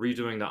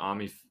 redoing the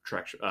army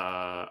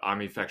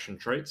faction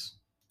traits,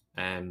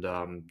 and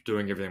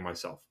doing everything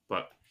myself.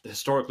 But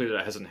historically,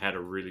 that hasn't had a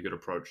really good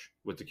approach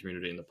with the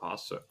community in the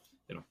past, so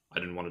I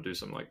didn't want to do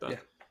something like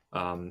that.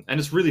 And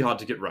it's really hard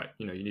to get right.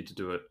 You need to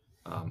do it.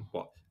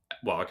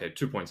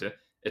 2 points here.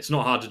 It's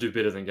not hard to do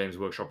better than Games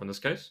Workshop in this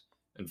case.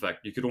 In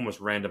fact, you could almost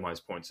randomize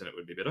points and it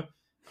would be better.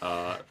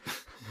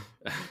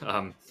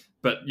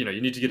 But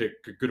you need to get a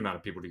good amount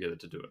of people together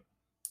to do it.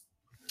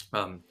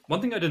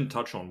 One thing I didn't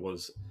touch on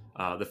was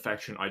the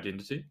faction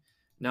identity.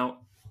 Now,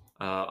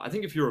 I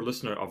think if you're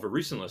a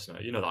recent listener,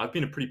 you know that I've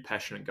been a pretty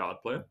passionate Guard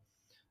player.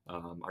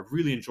 I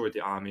really enjoyed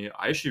the army.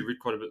 I actually read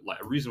quite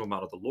a reasonable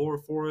amount of the lore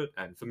for it,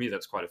 and for me,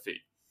 that's quite a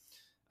feat.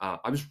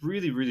 I was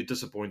really, really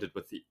disappointed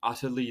with the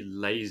utterly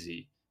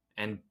lazy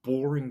and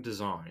boring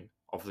design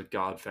of the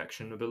Guard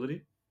faction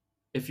ability.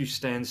 If you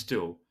stand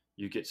still,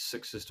 you get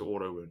 6s to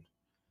auto wound.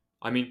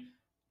 I mean,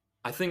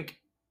 I think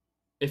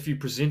if you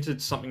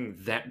presented something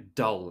that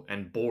dull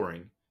and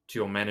boring to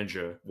your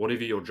manager,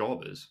 whatever your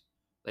job is,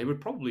 they would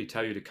probably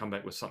tell you to come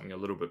back with something a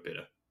little bit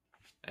better.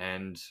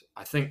 And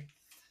I think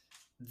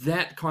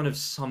that kind of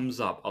sums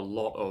up a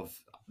lot of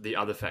the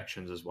other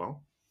factions as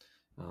well.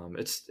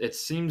 It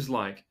seems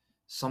like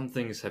some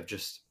things have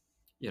just,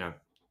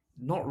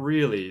 not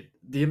really,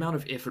 the amount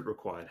of effort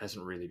required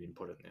hasn't really been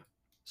put in there.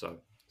 So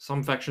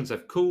some factions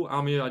have cool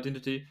army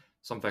identity,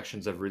 some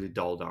factions have really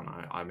dull down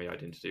army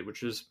identity,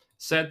 which is a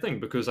sad thing,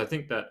 because I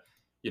think that,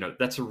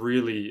 that's a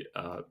really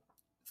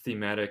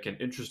thematic and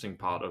interesting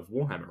part of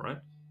Warhammer, right?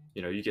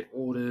 You get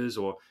orders,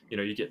 or,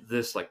 you get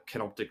this like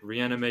canoptic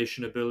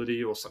reanimation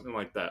ability or something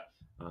like that.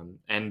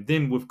 And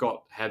then we've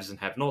got haves and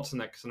have-nots in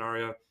that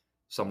scenario.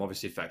 Some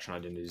obviously faction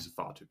identities are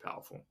far too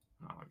powerful.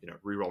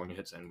 Rerolling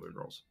hits and wound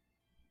rolls.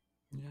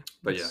 Yeah,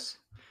 but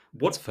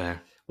what's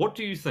fair? What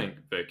do you think,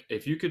 Vic?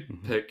 If you could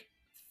pick,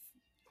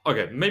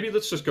 okay, maybe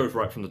let's just go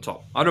right from the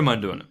top. I don't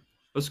mind doing it.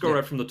 Let's go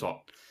right from the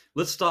top.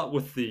 Let's start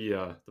with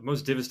the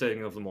most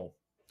devastating of them all.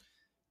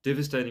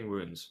 Devastating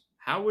wounds.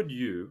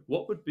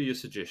 What would be a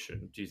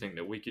suggestion, do you think,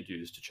 that we could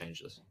use to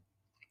change this?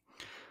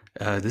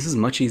 This is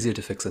much easier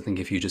to fix, I think,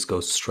 if you just go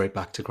straight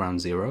back to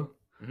ground zero.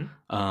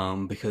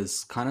 Hmm.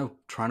 Because kind of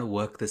trying to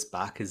work this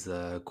back is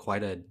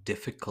quite a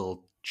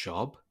difficult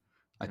job.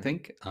 I Hmm.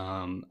 think.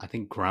 I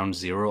think ground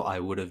zero, I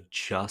would have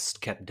just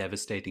kept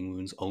devastating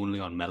wounds only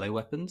on melee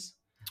weapons,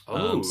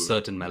 Oh.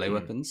 certain melee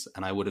weapons,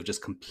 and I would have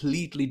just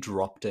completely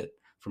dropped it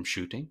from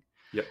shooting.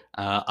 Yep.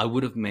 I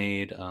would have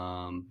made,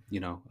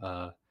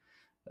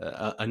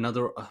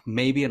 another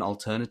maybe an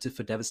alternative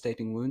for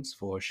devastating wounds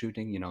for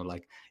shooting.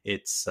 Like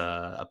it's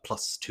a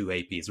 +2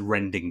 AP. It's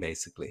rending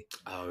basically.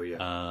 Oh,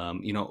 yeah.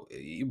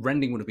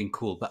 Rending would have been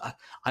cool, but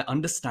I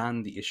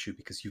understand the issue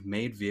because you've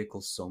made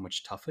vehicles so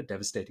much tougher.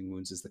 Devastating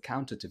wounds is the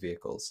counter to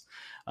vehicles,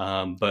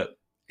 but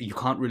you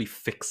can't really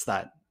fix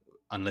that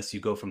unless you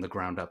go from the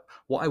ground up.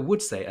 What I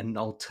would say, an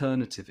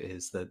alternative,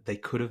 is that they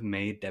could have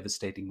made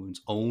devastating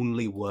wounds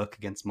only work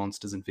against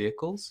monsters and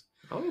vehicles,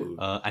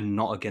 Oh. and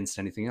not against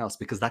anything else,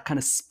 because that kind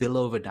of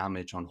spillover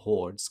damage on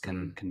hordes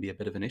can be a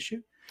bit of an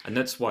issue. And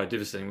that's why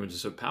devastating wounds are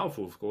so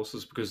powerful, of course,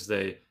 is because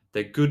they're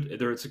good.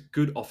 It's a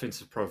good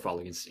offensive profile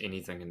against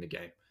anything in the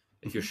game.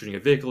 If you're shooting a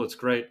vehicle, it's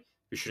great.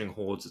 If you're shooting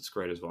hordes, it's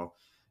great as well.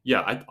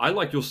 Yeah, I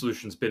like your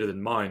solutions better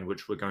than mine,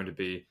 which were going to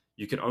be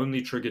you can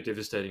only trigger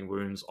devastating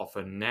wounds off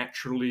a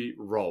naturally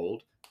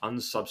rolled,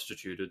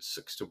 unsubstituted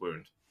 6 to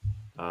wound.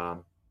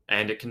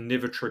 And it can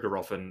never trigger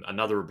off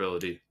another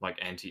ability like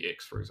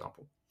anti-X, for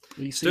example.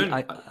 You see,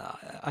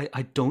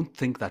 I don't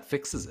think that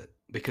fixes it,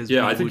 because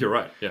Yeah, I think you're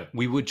right. Yeah.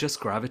 we would just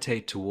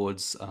gravitate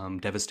towards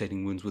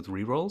devastating wounds with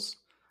rerolls,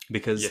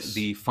 because Yes.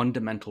 the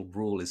fundamental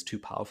rule is too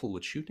powerful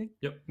with shooting.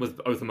 Yep, with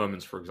Oath of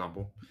Moments, for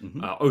example.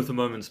 Mhm. Oath of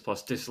Moments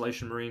plus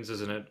Desolation Marines,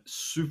 isn't it?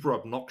 Super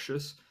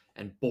obnoxious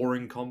and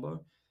boring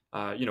combo.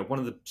 One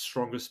of the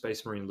strongest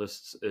Space Marine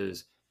lists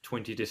is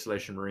 20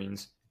 Desolation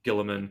Marines,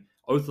 Gilliman,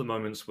 Oath of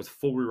Moments with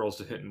 4 rerolls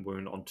to hit and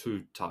wound on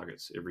 2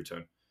 targets every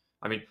turn.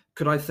 I mean,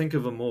 could I think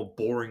of a more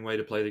boring way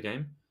to play the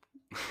game?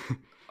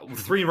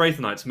 3 Wraith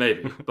Knights,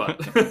 maybe, but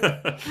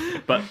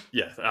but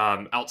yeah,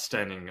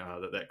 outstanding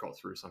that got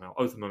through somehow.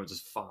 Oath of Moments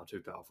is far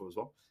too powerful as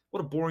well.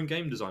 What a boring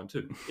game design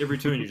too. Every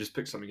turn you just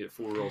pick something, get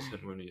 4 rolls, hit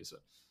and win, use it.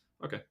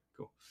 Okay,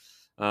 cool.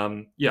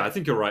 Yeah, I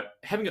think you're right.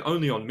 Having it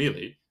only on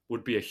melee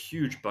would be a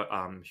huge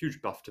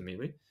buff to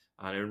melee,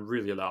 and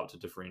really allow it to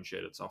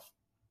differentiate itself.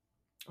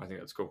 I think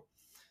that's cool.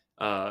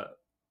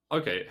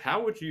 Okay,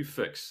 how would you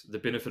fix the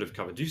benefit of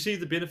cover? Do you see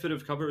the benefit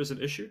of cover as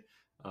an issue?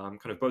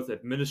 Kind of both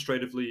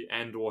administratively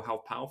and or how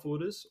powerful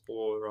it is,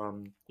 or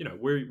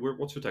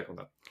what's your take on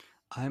that?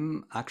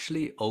 I'm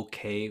actually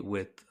okay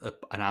with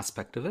an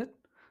aspect of it.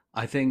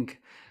 I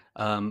think,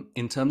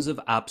 in terms of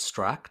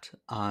abstract,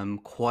 I'm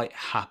quite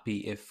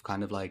happy if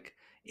kind of like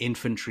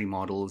infantry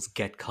models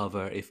get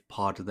cover if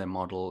part of their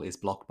model is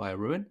blocked by a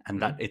ruin,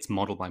 and that it's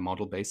model by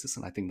model basis,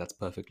 and I think that's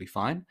perfectly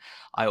fine.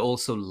 I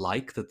also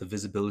like that the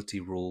visibility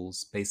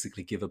rules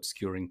basically give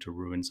obscuring to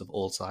ruins of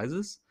all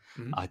sizes.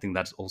 Mhm. I think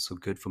that's also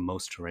good for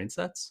most terrain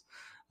sets.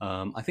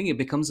 I think it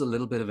becomes a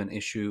little bit of an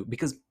issue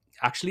because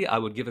actually I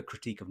would give a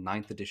critique of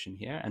 9th edition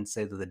here and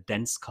say that the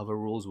dense cover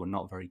rules were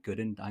not very good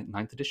in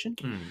 9th edition.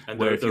 And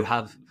Where if you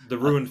have the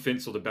ruined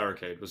fence or the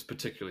barricade was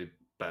particularly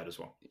bad as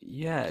well.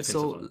 Yeah,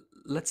 so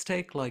let's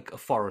take like a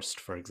forest,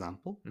 for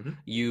example. Mhm.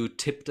 You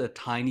tipped a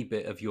tiny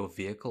bit of your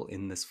vehicle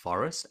in this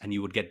forest, and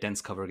you would get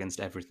dense cover against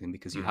everything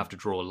because you have to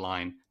draw a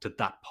line to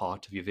that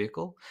part of your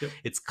vehicle. Yep.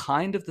 It's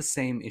kind of the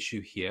same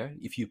issue here.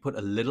 If you put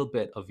a little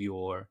bit of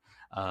your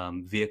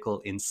vehicle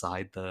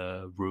inside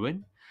the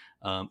ruin,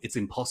 it's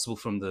impossible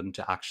for them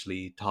to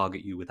actually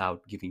target you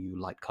without giving you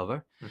light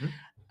cover. Mhm.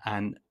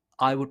 And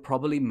I would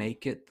probably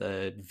make it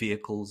that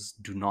vehicles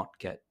do not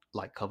get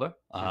light cover.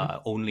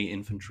 Only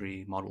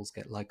infantry models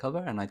get light cover,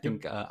 and I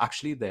think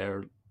actually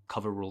their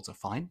cover rules are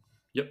fine.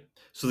 Yep.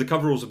 So the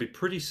cover rules would be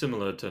pretty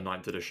similar to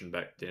 9th edition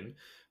back then.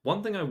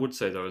 One thing I would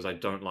say though is I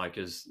don't like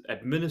is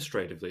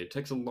administratively it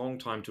takes a long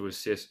time to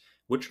assess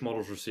which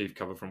models receive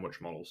cover from which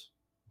models.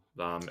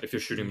 If you're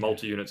shooting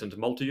multi-units into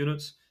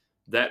multi-units,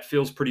 that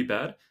feels pretty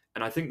bad.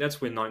 And I think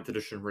that's where 9th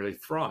edition really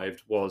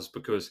thrived, was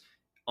because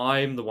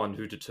I'm the one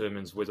who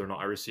determines whether or not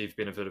I receive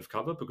benefit of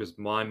cover because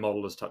my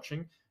model is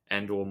touching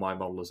and or my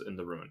model is in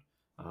the ruin.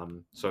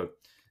 So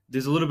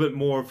there's a little bit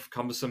more of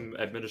cumbersome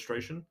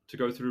administration to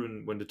go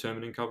through when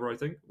determining cover, I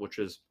think, which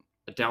is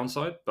a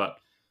downside. But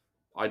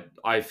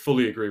I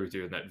fully agree with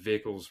you in that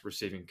vehicles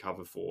receiving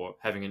cover for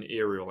having an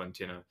aerial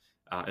antenna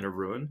in a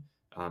ruin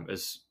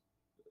is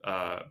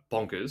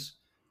bonkers,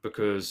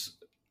 because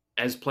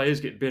as players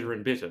get better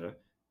and better,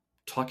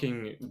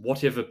 tucking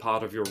whatever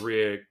part of your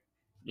rear,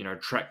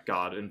 track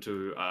guard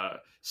into a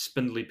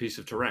spindly piece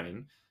of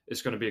terrain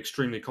is going to be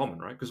extremely common,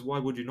 right? Because why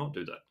would you not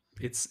do that?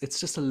 It's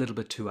just a little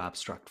bit too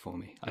abstract for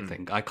me. I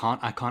think I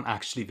can't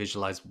actually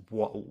visualize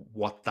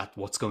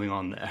what's going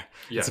on there.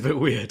 Yeah. It's a bit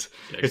weird.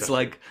 Yeah, It's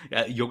exactly.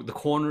 like the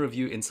corner of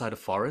you inside a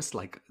forest,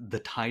 like the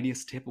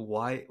tiniest tip.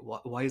 Why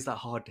is that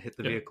hard to hit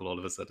the Yeah. vehicle all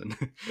of a sudden?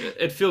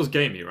 It feels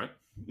gamey, right?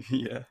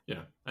 Yeah.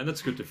 Yeah, and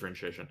that's good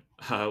differentiation.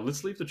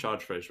 Let's leave the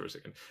charge phase for a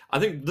second. I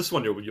think this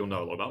one you'll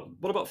know a lot about.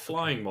 What about Okay.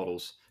 flying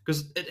models?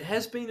 Because it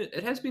has been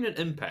an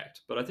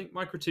impact, but I think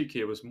my critique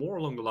here was more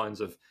along the lines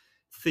of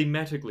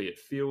thematically it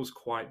feels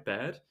quite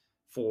bad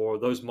for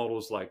those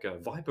models like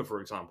Viper,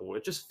 for example.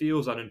 It just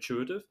feels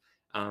unintuitive,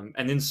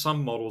 and then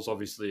some models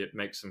obviously it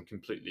makes them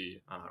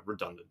completely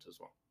redundant as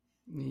well.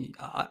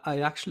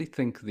 I actually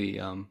think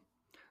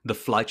the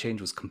fly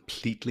change was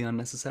completely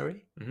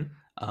unnecessary. Hmm.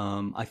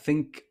 I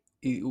think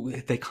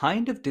they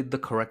kind of did the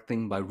correct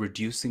thing by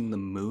reducing the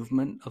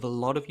movement of a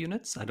lot of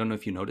units. I don't know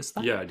if you noticed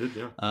that. Yeah, I did.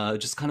 Yeah.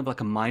 Just kind of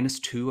like a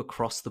 -2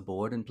 across the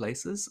board in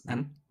places.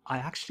 And Hmm. I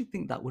actually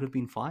think that would have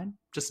been fine.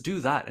 Just do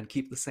that and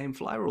keep the same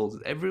fly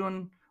rules.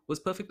 Everyone was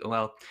perfect.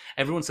 Well,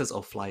 everyone says,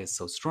 oh, fly is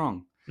so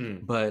strong.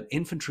 Mm. But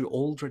infantry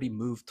already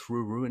moved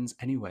through ruins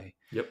anyway.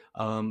 Yep.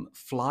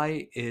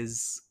 Fly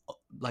is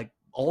like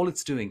all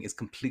it's doing is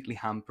completely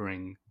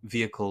hampering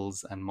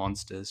vehicles and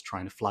monsters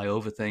trying to fly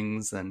over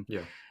things and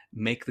Yeah.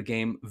 make the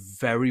game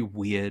very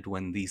weird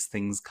when these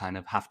things kind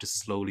of have to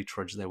slowly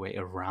trudge their way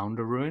around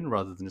a ruin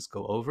rather than just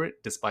go over it,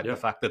 despite the Yeah.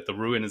 fact that the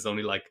ruin is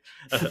only like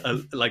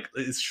like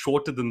is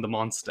shorter than the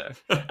monster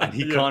and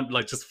he Yeah. can't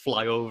like just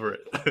fly over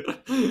it.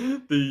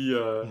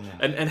 Yeah.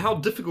 And how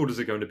difficult is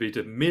it going to be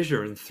to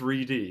measure in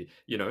 3D?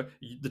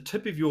 The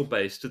tip of your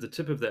base to the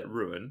tip of that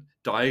ruin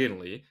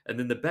diagonally, and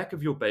then the back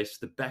of your base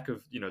to the back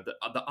of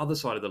the other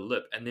side of the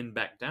lip, and then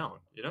back down.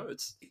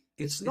 It's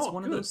It's not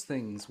one of good. those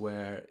things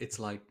where it's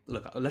like,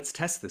 look, let's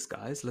test this,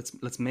 guys.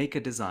 Let's make a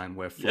design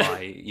where Yeah.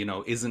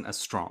 fly, isn't as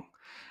strong.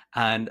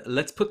 And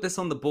let's put this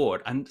on the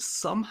board. And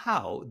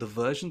somehow the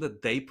version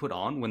that they put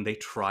on when they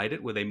tried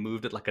it, where they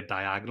moved it like a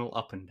diagonal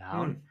up and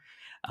down,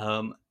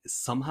 Hmm.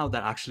 somehow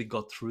that actually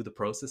got through the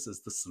process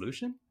as the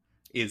solution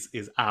is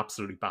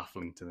absolutely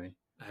baffling to me.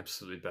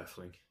 Absolutely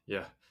baffling.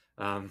 Yeah.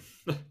 Um,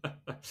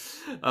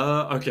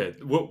 okay.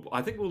 Well,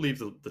 I think we'll leave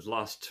the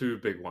last two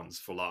big ones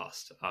for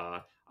last.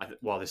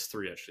 Well, there's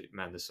three actually.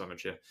 Man, there's so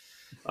much here.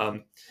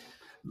 Um,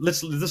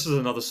 This is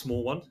another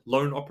small one.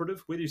 Lone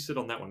operative. Where do you sit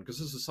on that one? Because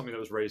this is something that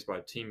was raised by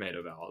a teammate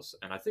of ours,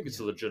 and I think it's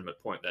Yeah. a legitimate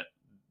point that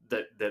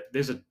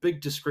there's a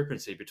big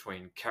discrepancy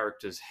between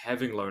characters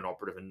having lone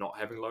operative and not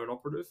having lone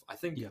operative. I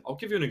think Yeah. I'll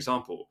give you an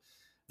example.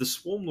 The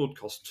Swarm Lord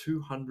costs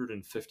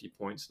 250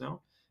 points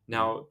now. Mm.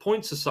 Now,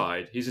 points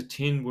aside, he's a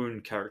 10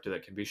 wound character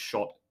that can be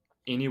shot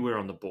anywhere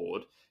on the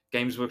board.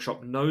 Games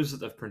Workshop knows that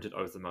they've printed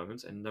Oath of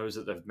Moments and knows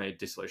that they've made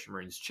Desolation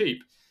Marines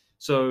cheap.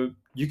 So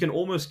you can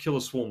almost kill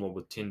a Swarm Lord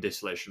with 10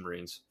 Desolation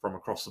Marines from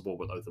across the board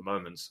with Oath of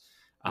Moments.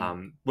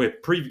 Mm. Where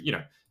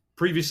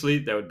previously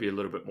that would be a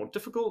little bit more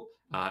difficult,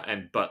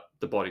 but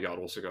the Bodyguard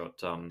also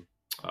got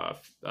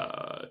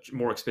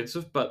more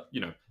expensive. But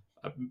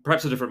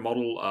perhaps a different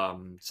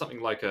model, something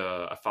like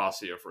a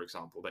Farseer, for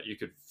example, that you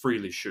could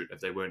freely shoot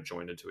if they weren't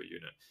joined into a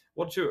unit.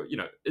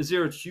 Is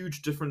there a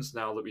huge difference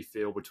now that we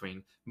feel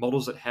between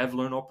models that have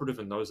lone operative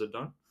and those that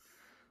don't?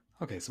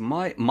 Okay, so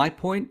my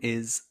point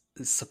is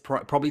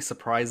probably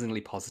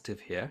surprisingly positive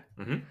here,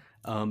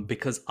 Hmm.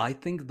 because I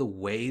think the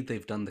way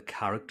they've done the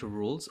character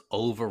rules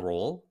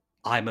overall,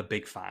 I'm a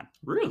big fan.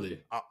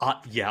 Really?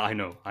 Yeah, I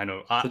know, I know.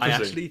 It's I interesting.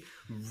 actually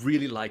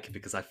really like it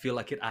because I feel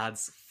like it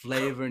adds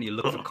flavor, and you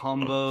look for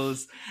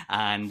combos,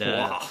 and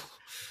Wow.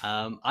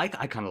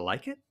 I kind of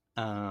like it.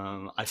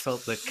 I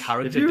felt the Have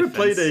character you ever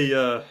played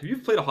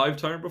defense. a Hive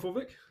Tyrant before,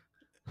 Vic?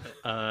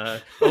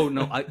 Oh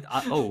no,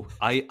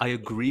 I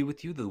agree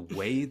with you. The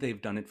way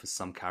they've done it for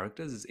some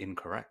characters is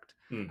incorrect,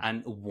 Mm,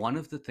 and one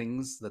of the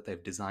things that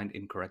they've designed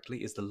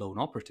incorrectly is the lone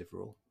operative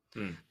rule,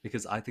 mm,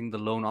 because I think the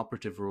lone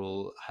operative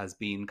rule has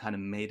been kind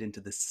of made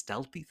into this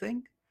stealthy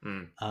thing,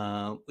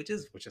 mm. which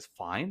is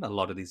fine. A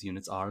lot of these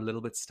units are a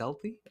little bit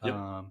stealthy, Yep.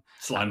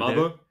 Slime and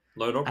they're Arbo,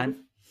 Lone Operative.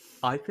 and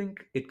I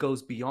think it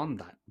goes beyond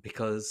that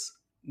because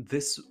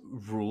this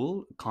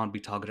rule can't be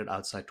targeted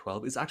outside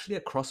 12 is actually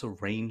across a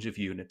range of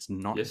units,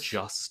 not Yes.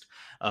 just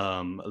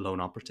lone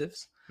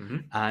operatives. Hmm.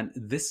 And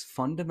this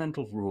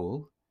fundamental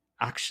rule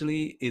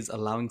actually is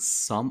allowing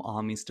some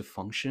armies to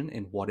function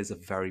in what is a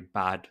very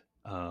bad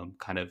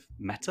kind of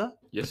meta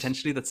Yes.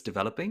 potentially that's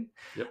developing,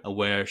 Yep.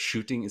 where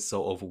shooting is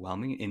so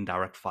overwhelming,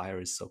 indirect fire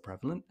is so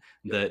prevalent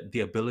Yep. that the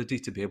ability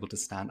to be able to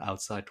stand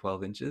outside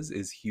 12 inches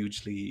is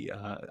hugely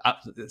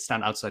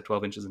stand outside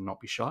 12 inches and not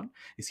be shot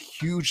is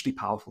hugely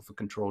powerful for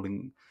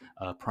controlling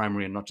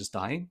primary and not just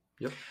dying.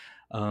 Yep.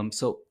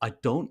 So I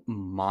don't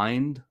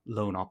mind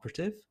lone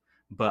operative,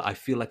 but I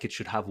feel like it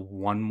should have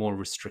one more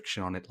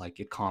restriction on it, like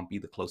it can't be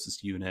the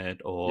closest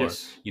unit, or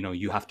Yes.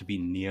 you have to be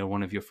near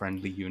one of your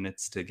friendly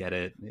units to get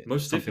it,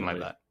 Most something like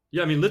definitely. that.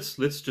 Yeah, I mean, let's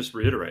just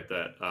reiterate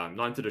that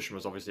ninth edition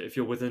was obviously if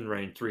you're within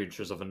range 3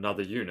 inches of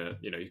another unit,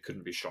 you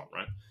couldn't be shot,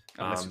 right?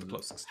 Unless you're the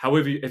closest.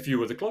 However, if you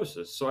were the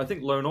closest, so I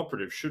think lone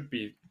operative should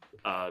be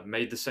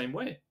made the same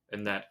way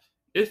in that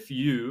if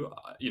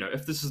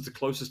this is the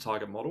closest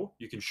target model,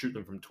 you can shoot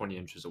them from 20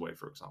 inches away,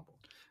 for example.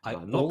 I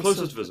Not also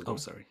closest oh, visible,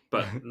 sorry.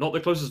 but not the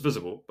closest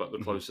visible, but the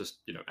Mhm, closest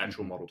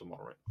actual mhm. model to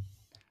model,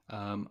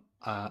 right?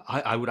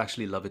 I would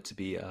actually love it to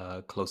be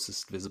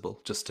closest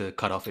visible, just to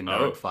cut off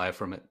indirect Oh, fire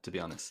from it, to be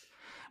honest.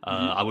 Ye-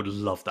 I would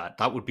love that.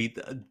 That would be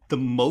the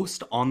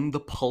most on the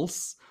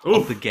pulse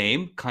of the Oof,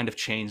 game kind of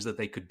change that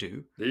they could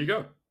do. there you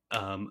go.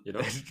 You know,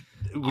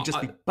 It would just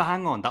I, be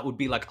bang on. That would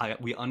be like,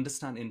 we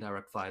understand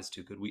indirect fire is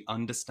too good. We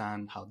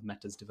understand how the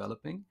meta is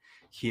developing.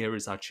 Here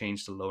is our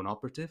change to lone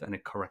operative, and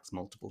it corrects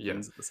multiple yeah,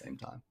 things at the same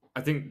time.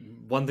 I think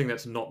one thing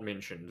that's not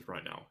mentioned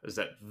right now is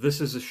that this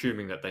is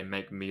assuming that they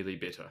make melee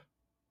better.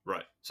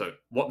 Right. So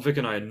what Vic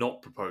and I are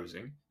not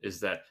proposing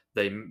is that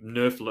they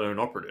nerf lone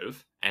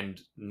operative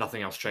and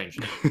nothing else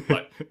changes.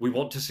 Like, we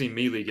want to see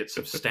melee get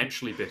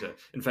substantially better.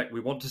 In fact, we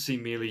want to see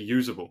melee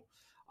usable.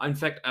 In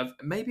fact,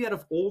 maybe out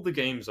of all the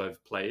games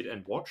I've played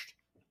and watched,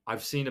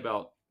 I've seen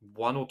about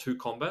one or two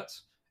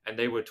combats, and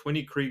they were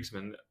 20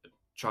 Kriegsmen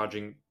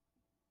charging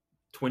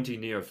 20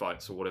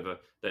 neophytes or whatever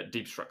that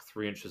deep struck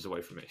 3 inches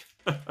away from me.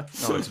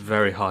 No, it's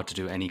very hard to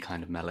do any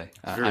kind of melee.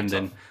 Very And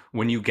then tough.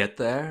 when you get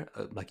there,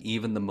 like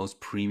even the most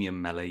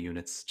premium melee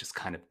units just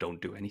kind of don't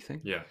do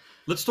anything. Yeah.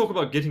 Let's talk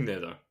about getting there,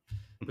 though,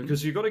 Mhm,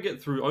 because you got to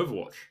get through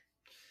Overwatch.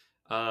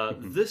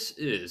 mhm. This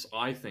is,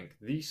 I think,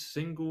 the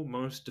single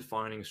most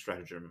defining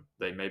stratagem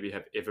they maybe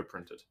have ever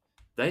printed.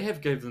 They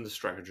have given the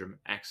stratagem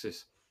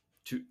access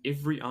to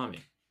every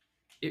army.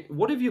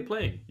 Whatever you're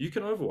playing, you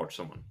can Overwatch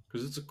someone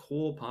because it's a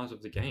core part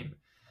of the game.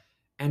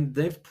 And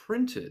they've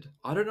printed.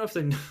 I don't know if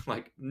they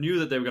like knew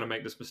that they were going to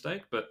make this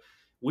mistake, but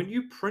when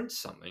you print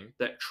something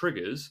that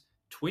triggers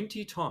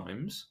 20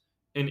 times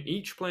in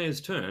each player's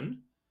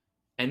turn,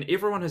 and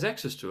everyone has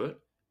access to it,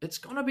 it's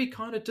going to be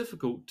kind of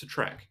difficult to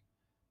track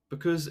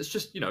because it's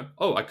just,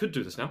 oh, I could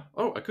do this now.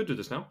 Oh, I could do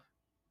this now.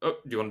 Oh,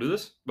 do you want to do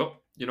this?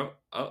 Well,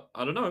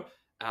 I don't know.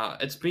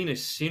 It's been a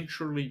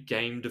centrally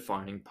game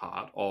defining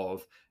part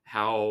of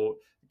how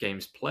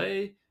games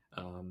play,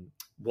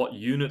 what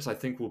units I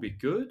think will be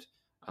good.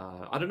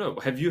 I don't know.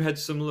 Have you had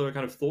similar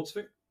kind of thoughts,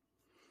 Vic?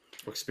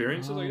 Or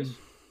experiences, I guess? Um,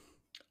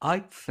 I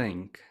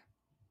think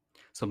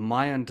so.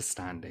 My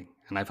understanding,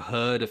 and I've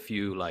heard a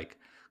few like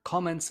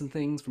comments and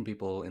things from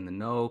people in the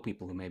know,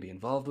 people who may be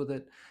involved with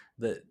it,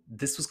 that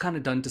this was kind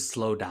of done to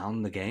slow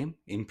down the game,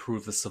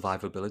 improve the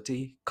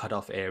survivability, cut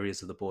off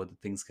areas of the board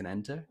that things can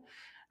enter.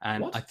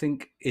 And I What?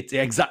 think it's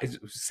exactly,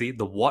 see,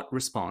 the what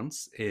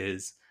response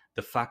is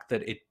the fact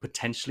that it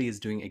potentially is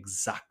doing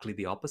exactly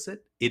the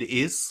opposite. It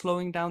is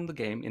slowing down the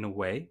game in a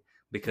way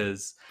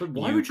because But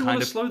why you would you want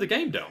kind to of slow the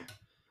game down?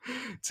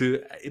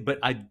 to but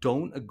I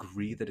don't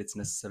agree that it's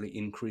necessarily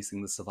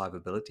increasing the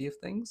survivability of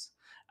things.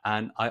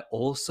 And I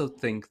also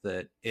think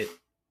that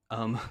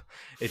um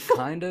it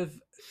kind of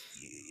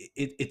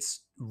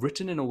it's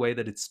written in a way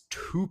that it's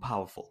too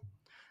powerful.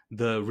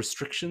 The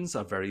restrictions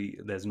are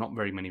there's not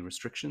very many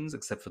restrictions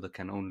except for the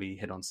can only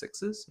hit on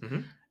sixes. Hmm.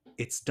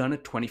 It's done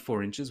at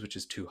 24 inches, which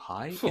is too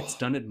high. It's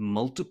done at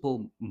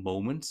multiple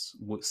moments: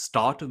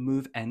 start of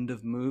move, end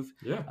of move,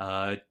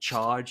 Yeah.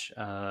 charge,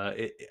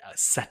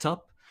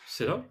 setup.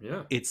 Set up.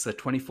 Yeah. It's a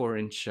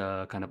 24-inch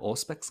kind of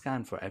Auspex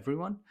scan for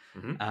everyone.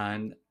 Hmm.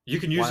 And You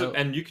can use it, while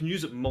and you can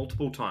use it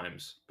multiple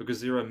times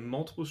because there are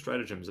multiple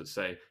stratagems that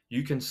say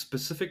you can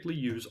specifically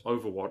use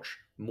Overwatch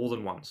more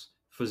than once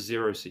for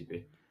zero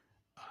CP.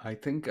 I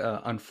think,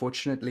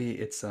 unfortunately,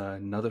 it's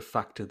another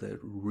factor that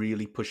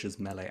really pushes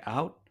melee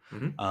out,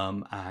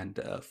 Hmm. and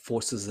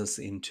forces us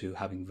into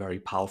having very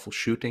powerful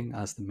shooting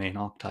as the main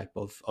archetype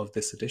of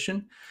this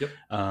edition. Yep.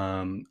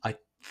 I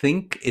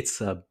think it's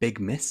a big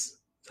miss,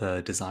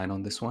 the design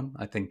on this one.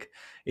 I think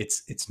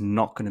it's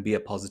not going to be a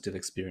positive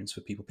experience for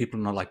people. People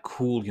are not like,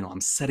 cool,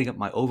 I'm setting up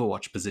my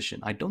Overwatch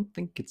position. I don't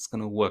think it's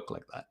going to work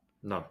like that.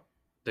 No,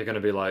 they're going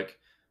to be like,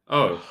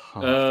 "Oh,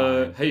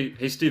 Oh, fine.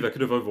 hey, Steve, I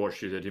could have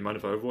Overwatched you there. Do you mind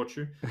if I Overwatch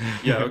you?"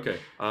 Yeah, okay.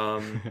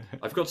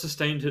 I've got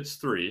sustained hits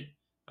 3.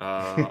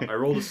 I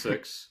rolled a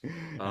 6.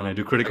 And I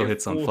do I critical get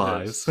hits on 4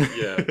 fives. hits.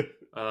 Yeah.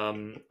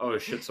 Oh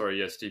shit. Sorry.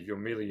 Yeah, Steve, your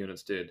melee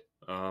unit's dead.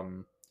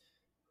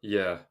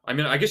 Yeah. I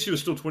mean, I guess you were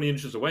still 20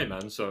 inches away,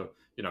 man. So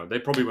they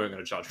probably weren't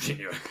going to charge me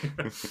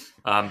anyway.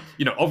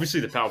 Obviously,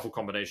 the powerful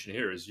combination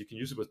here is you can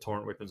use it with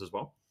torrent weapons as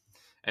well.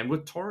 And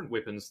with torrent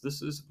weapons,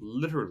 this is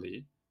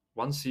literally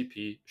 1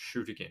 CP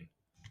shoot again.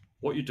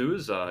 What you do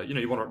is,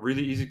 you want a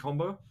really easy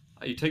combo.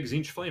 You take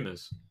Zinch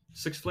Flamers,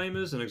 6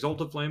 Flamers, an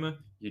Exalted Flamer.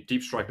 You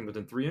deep strike them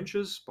within 3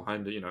 inches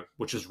behind,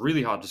 which is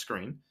really hard to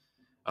screen.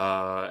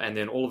 And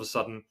then all of a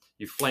sudden,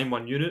 you flame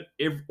one unit.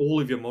 All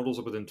of your models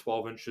are within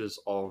 12 inches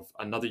of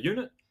another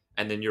unit,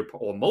 and then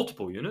or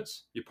multiple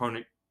units. Your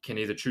opponent can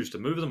either choose to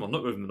move them or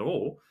not move them at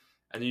all,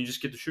 and then you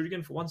just get to shoot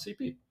again for 1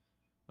 CP.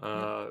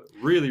 Yeah.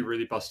 Really,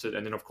 really busted.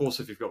 And then, of course,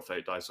 if you've got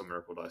Fate Dice or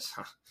Miracle Dice,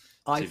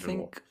 I even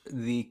more. think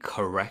the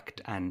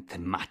correct and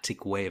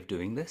thematic way of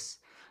doing this,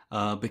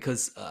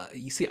 because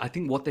you see, I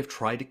think what they've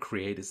tried to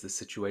create is this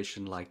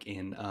situation like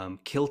in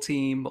Kill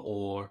Team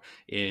or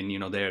in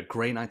their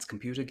Grey Knights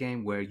computer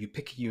game where you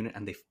pick a unit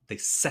and they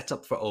set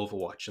up for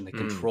Overwatch and they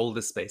control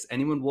the space.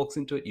 Anyone walks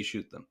into it, you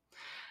shoot them.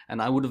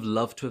 And I would have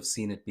loved to have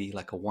seen it be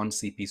like a 1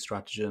 CP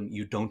stratagem.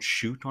 You don't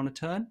shoot on a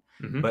turn,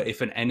 but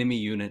if an enemy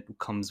unit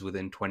comes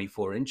within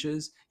 24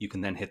 inches, you can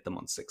then hit them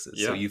on sixes.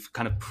 Yeah. So you've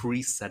kind of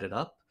pre-set it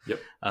up. Yep.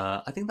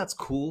 I think that's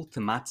cool,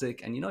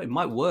 thematic, and it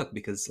might work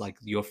because like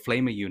your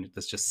flamer unit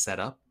that's just set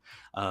up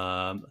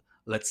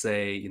Let's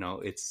say,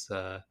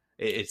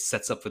 it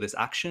sets up for this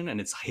action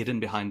and it's hidden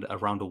behind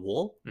around a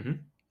wall.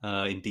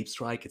 In Deep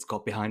Strike, it's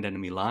got behind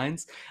enemy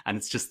lines and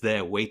it's just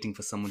there waiting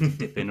for someone to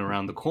dip in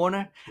around the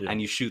corner, Yeah.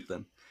 and you shoot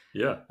them.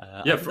 Yeah,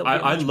 I think that'll be a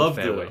much more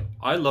fair way.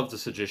 I love the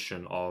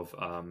suggestion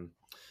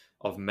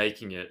of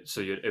making it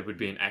so it would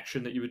be an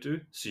action that you would do.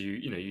 So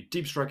you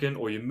deep strike in,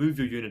 or you move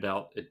your unit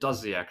out. It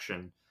does the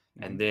action,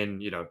 and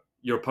then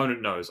your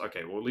opponent knows.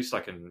 Okay, well at least I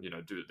can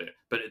do it there.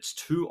 But it's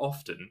too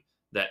often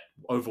that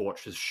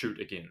Overwatch is shoot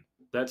again.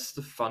 That's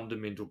the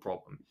fundamental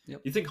problem.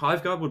 Yep. You think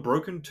Hiveguard were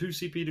broken 2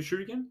 CP to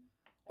shoot again?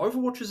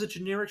 Overwatch is a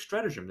generic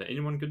stratagem that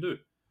anyone can do.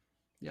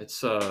 Yep.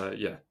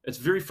 It's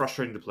very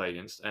frustrating to play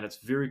against, and it's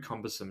very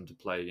cumbersome to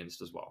play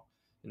against as well.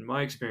 In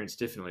my experience,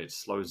 definitely it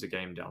slows the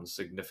game down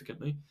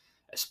significantly.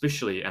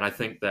 Especially, and I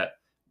think that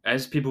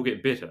as people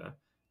get better,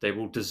 they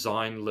will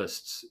design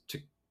lists to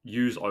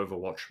use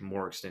Overwatch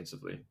more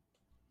extensively.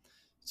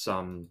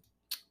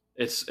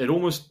 It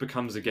almost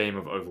becomes a game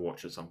of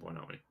Overwatch at some point,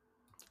 aren't we?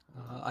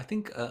 I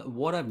think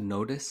what I've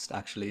noticed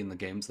actually in the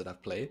games that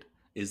I've played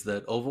is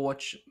that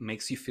Overwatch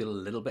makes you feel a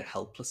little bit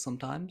helpless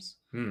sometimes.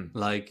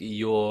 Like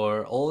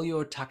all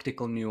your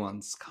tactical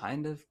nuance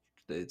kind of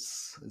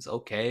it's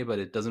okay, but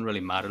it doesn't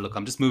really matter. Look,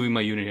 I'm just moving my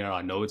unit here.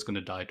 I know it's going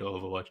to die to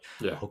Overwatch.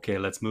 Yeah. Okay,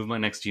 let's move my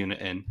next unit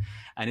in,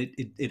 and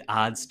it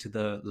adds to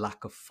the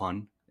lack of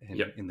fun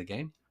in the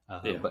game.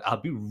 But I'll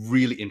be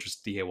really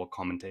interested to hear what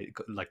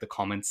the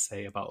comments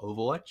say about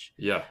Overwatch.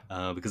 Yeah.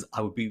 Because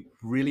I would be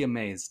really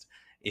amazed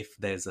if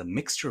there's a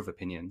mixture of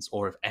opinions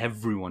or if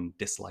everyone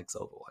dislikes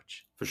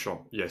Overwatch. For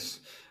sure, yes.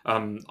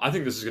 I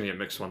think this is going to get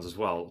mixed ones as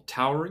well.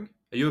 Towering,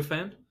 are you a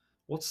fan?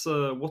 What's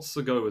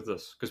the go with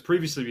this? Because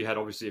previously we had,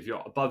 obviously, if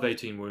you're above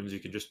 18 wounds, you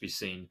can just be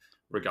seen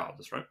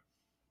regardless, right?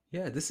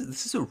 Yeah, this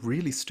is a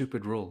really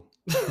stupid rule.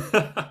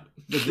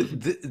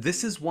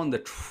 This is one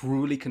that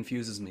truly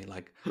confuses me.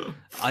 Like,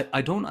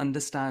 I don't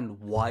understand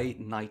why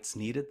Knights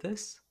needed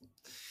this.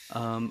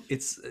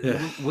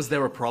 Was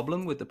there a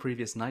problem with the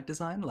previous Knight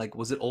design? Like,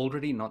 was it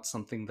already not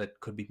something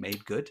that could be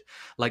made good?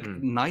 Like,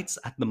 Knights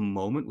at the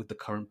moment with the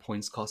current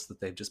points cost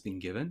that they've just been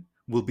given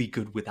will be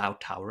good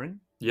without towering.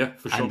 Yeah,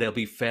 for sure. And they'll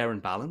be fair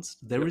and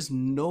balanced. There is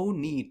no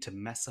need to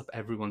mess up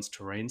everyone's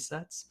terrain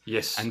sets.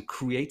 Yes. And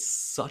create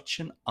such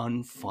an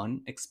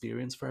unfun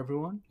experience for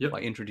everyone by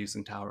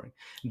introducing towering.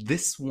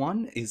 This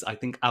one is, I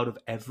think, out of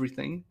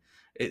everything,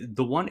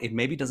 it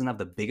maybe doesn't have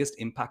the biggest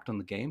impact on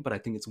the game, but I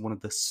think it's one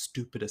of the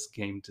stupidest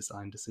game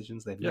design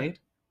decisions they've made.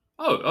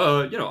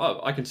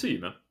 I can see you,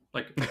 man.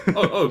 Like,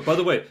 by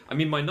the way, I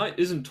mean, my knight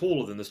isn't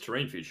taller than this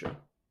terrain feature,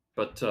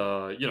 but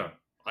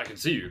I can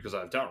see you because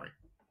I have towering.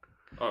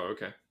 Oh,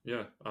 okay,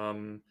 yeah,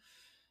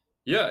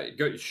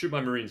 go shoot my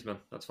marines, man.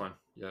 That's fine.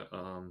 Yeah,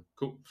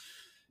 cool.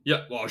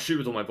 Yeah, well, I'll shoot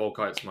with all my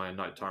Volkites, my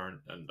knight tyrant,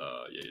 and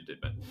you did,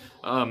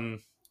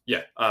 man.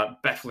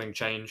 Baffling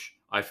change.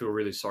 I feel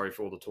really sorry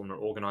for all the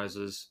tournament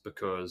organizers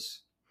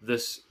because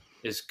this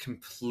is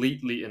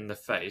completely in the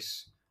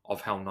face of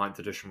how 9th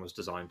edition was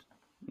designed.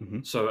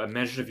 So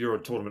imagine if you're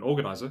a tournament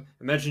organizer,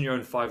 imagine you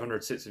own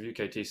 500 sets of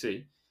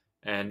UKTC,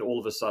 and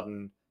all of a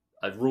sudden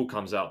a rule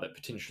comes out that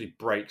potentially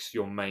breaks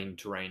your main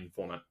terrain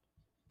format.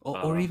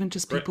 Or even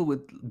just people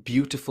with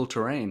beautiful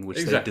terrain,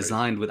 which they've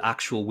designed with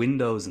actual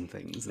windows and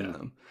things in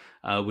them,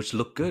 which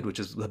look good, which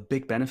is a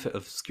big benefit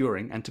of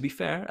skewering. And to be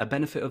fair, a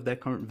benefit of their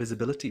current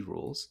visibility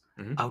rules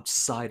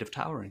outside of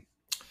towering.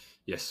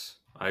 Yes,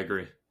 I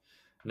agree.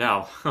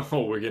 Now,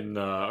 we're getting...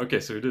 okay,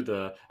 so we did...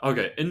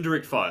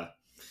 indirect fire.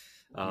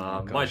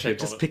 My take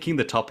just picking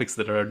the topics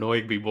that are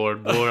annoying me more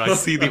and more. I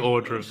see the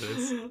order of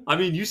this. I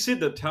mean, you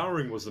said that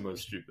towering was the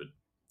most stupid,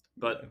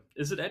 but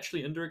is it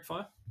actually indirect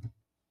fire?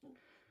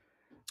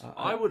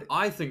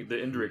 I think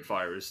the indirect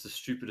fire is the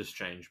stupidest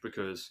change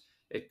because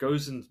it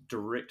goes in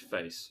direct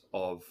face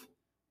of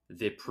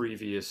their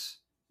previous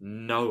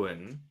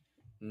knowingly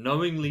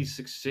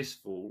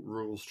successful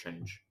rules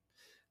change.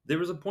 There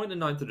was a point in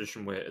 9th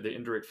edition where the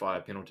indirect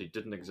fire penalty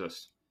didn't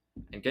exist,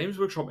 and Games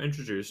Workshop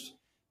introduced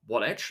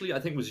what actually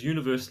I think was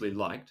universally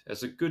liked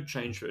as a good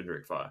change for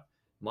indirect fire.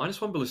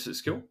 -1 ballistic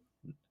skill,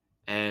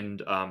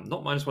 and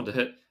not -1 to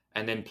hit,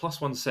 and then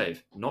 +1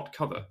 save, not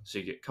cover. So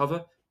you get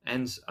cover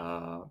and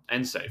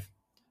save.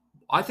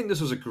 I think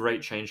this was a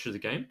great change to the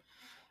game.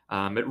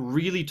 It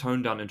really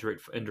toned down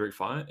indirect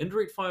fire.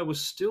 Indirect fire was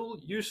still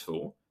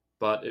useful,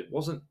 but it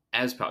wasn't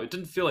as powerful. It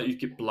didn't feel like you'd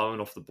get blown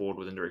off the board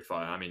with indirect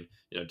fire. I mean,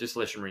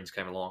 Desolation Marines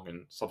came along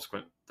and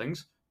subsequent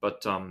things,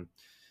 but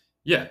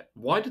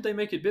why did they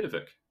make it better,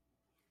 Vic?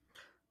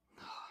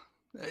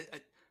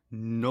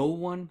 No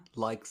one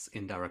likes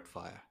indirect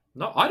fire.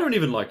 No, I don't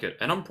even like it,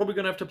 and I'm probably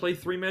going to have to play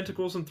 3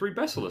 Manticores and 3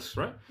 Basilisks,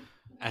 right?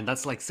 And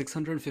that's like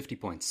 650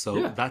 points.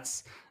 So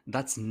that's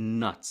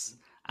nuts.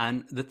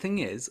 And the thing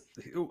is,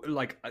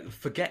 like,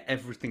 forget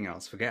everything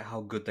else. Forget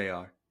how good they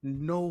are.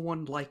 No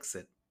one likes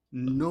it.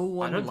 No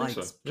one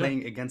likes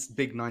playing against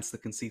big knights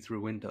that can see through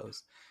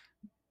windows.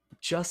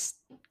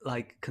 Just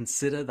like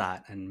consider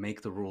that and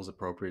make the rules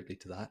appropriately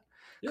to that.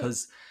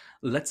 Because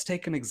let's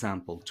take an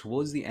example.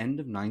 Towards the end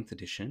of 9th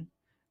edition,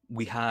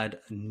 we had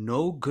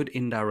no good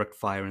indirect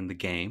fire in the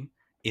game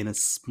in a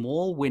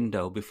small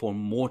window before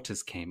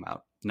mortars came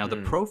out. Now,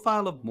 the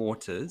profile of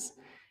mortars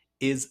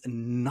is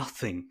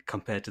nothing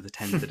compared to the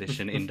 10th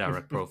edition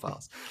indirect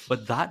profiles.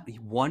 But that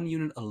one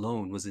unit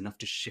alone was enough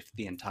to shift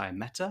the entire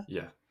meta.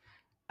 Yeah.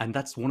 And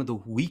that's one of the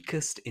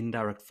weakest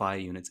indirect fire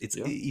units.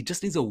 It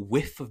just needs a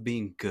whiff of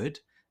being good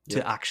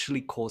to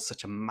actually cause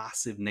such a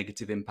massive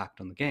negative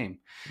impact on the game.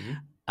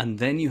 And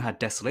then you had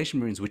Desolation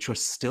Marines, which were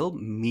still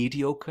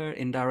mediocre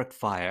indirect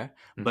fire,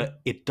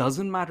 but it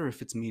doesn't matter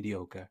if it's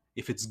mediocre.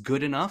 If it's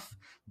good enough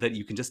that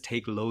you can just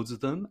take loads of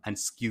them and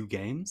skew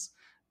games,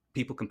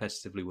 people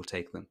competitively will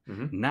take them.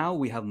 Now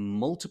we have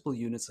multiple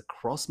units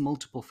across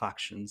multiple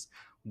factions,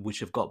 which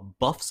have got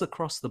buffs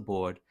across the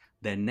board.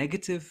 Their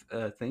negative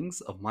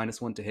things of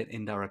 -1 to hit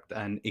indirect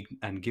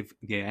and give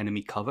the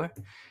enemy cover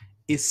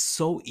is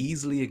so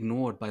easily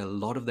ignored by a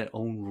lot of their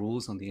own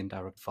rules on the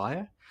indirect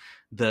fire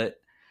that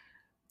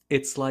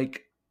it's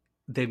like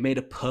they've made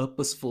a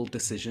purposeful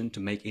decision to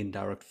make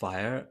indirect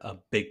fire a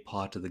big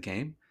part of the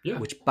game,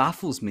 which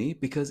baffles me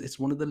because it's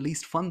one of the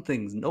least fun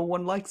things. No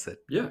one likes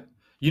it. Yeah.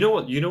 You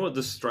know what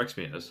this strikes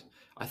me as?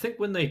 I think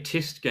when they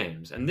test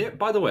games, and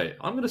by the way,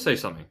 I'm going to say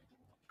something,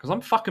 because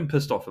I'm fucking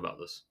pissed off about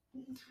this.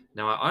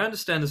 Now, I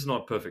understand this is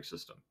not a perfect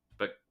system,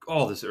 but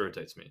this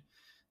irritates me.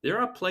 There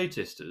are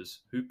playtesters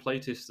who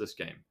playtest this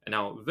game. And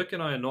now, Vic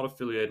and I are not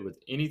affiliated with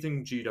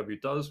anything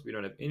GW does. We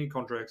don't have any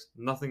contracts,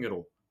 nothing at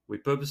all. We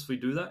purposefully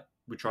do that.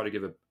 We try to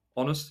give an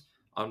honest,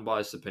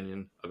 unbiased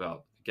opinion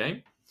about the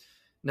game.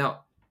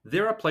 Now,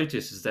 there are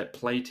playtesters that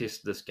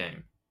playtest this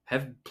game,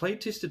 have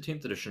playtested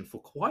 10th edition for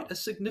quite a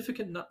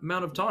significant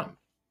amount of time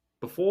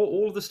before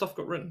all of this stuff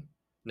got written.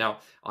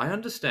 Now, I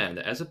understand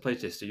that as a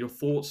playtester, your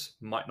thoughts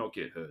might not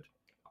get heard.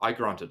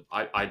 Granted,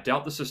 I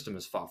doubt the system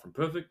is far from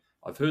perfect.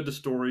 I've heard the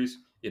stories,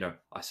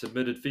 I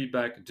submitted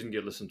feedback, it didn't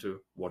get listened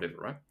to, whatever,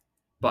 right?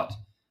 But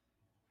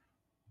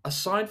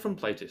aside from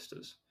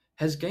playtesters,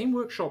 has Game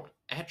Workshop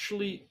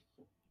actually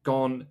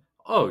gone,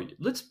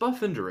 let's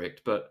buff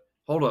indirect, but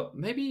hold up,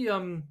 maybe,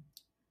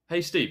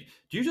 hey Steve,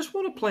 do you just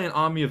want to play an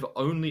army of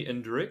only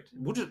indirect?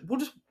 We'll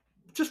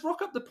just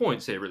rock up the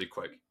points here really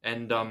quick,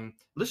 and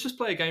let's just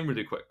play a game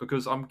really quick,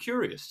 because I'm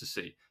curious to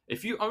see,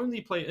 if you only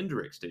play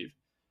indirect, Steve,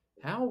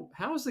 how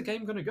is the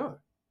game going to go?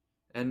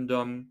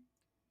 And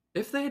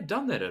if they had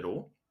done that at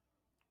all,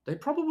 they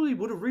probably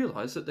would have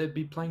realized that they'd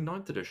be playing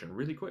 9th edition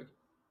really quick,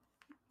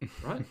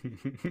 right?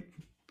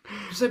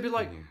 Because they'd be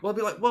like,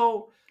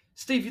 well,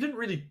 Steve, you didn't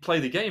really play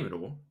the game at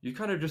all. You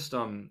kind of just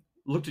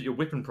looked at your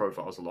weapon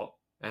profiles a lot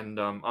and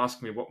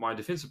asked me what my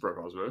defensive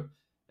profiles were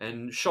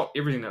and shot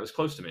everything that was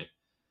close to me.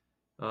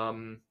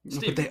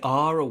 Steve, but they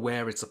are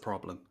aware it's a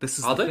problem. This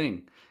is the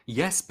thing.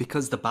 Yes,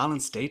 because the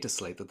balanced data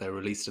slate that they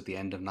released at the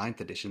end of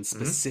 9th edition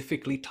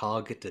specifically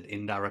targeted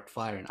indirect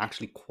fire in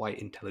actually quite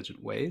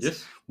intelligent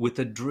ways, with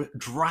a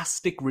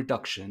drastic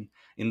reduction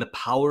in the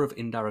power of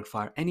indirect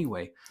fire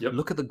anyway.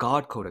 Look at the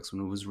Guard Codex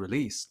when it was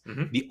released.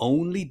 The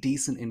only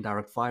decent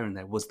indirect fire in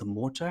there was the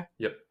mortar.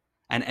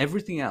 And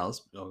everything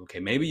else, okay,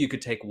 maybe you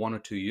could take 1 or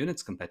 2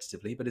 units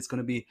competitively, but it's going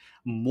to be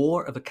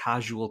more of a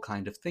casual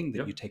kind of thing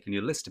that you take on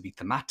your list to be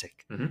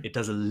thematic. It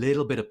does a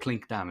little bit of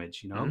plink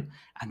damage,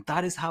 And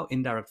that is how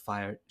indirect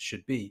fire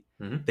should be.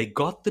 They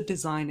got the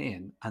design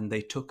in, and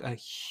they took a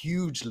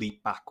huge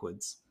leap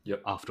backwards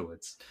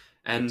afterwards.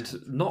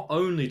 And not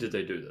only did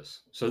they do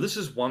this, so this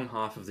is one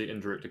half of the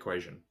indirect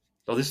equation.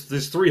 Oh,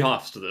 there's 3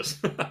 halves to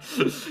this.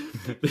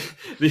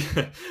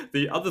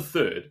 the other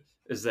third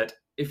is that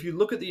if you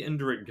look at the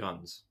indirect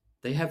guns,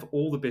 they have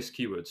all the best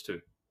keywords too.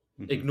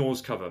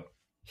 Ignores cover,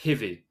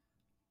 heavy,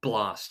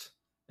 blast.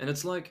 And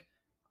it's like,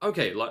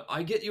 okay,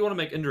 I get you want to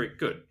make indirect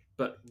good,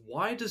 but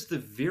why does the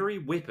very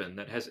weapon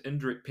that has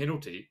indirect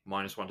penalty,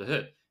 -1 to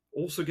hit,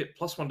 also get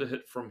 +1 to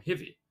hit from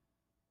heavy?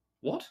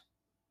 What?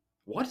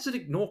 Why does it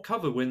ignore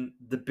cover when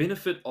the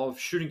benefit of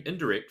shooting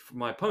indirect from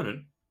my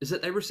opponent is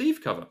that they receive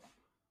cover?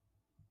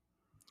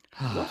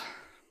 What?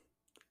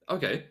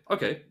 Okay,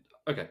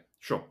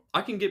 sure.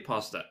 I can get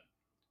past that.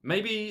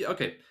 Maybe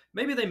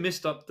they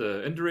messed up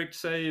the indirect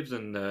saves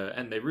and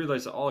they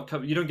realized that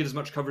cover, you don't get as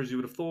much cover as you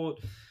would have thought.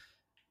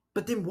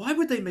 But then why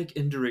would they make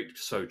indirect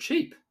so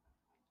cheap?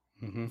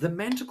 The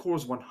Manticore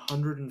is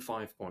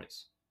 105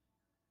 points.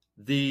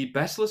 The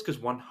Basilisk is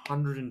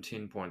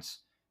 110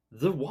 points.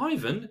 The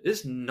Wyvern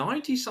is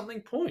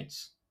 90-something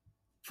points.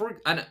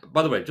 And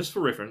by the way, just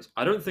for reference,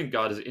 I don't think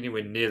Guard is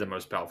anywhere near the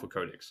most powerful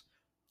codex.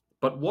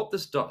 But what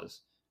this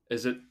does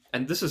is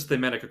and this is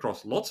thematic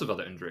across lots of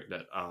other indirect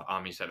that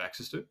armies have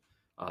access to,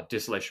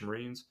 Desolation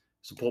Marines,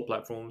 support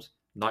platforms,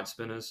 Night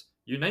Spinners,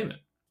 you name it.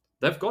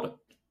 They've got it.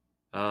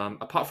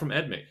 Apart from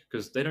AdMech,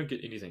 because they don't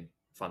get anything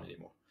fun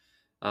anymore.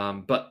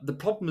 But the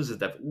problem is that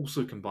they've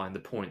also combined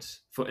the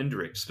points for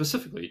indirect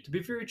specifically to be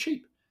very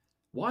cheap.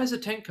 Why is a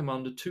tank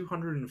commander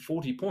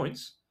 240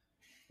 points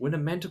when a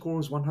Manticore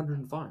is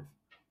 105?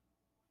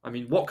 I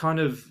mean, what kind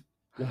of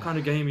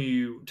game are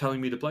you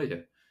telling me to play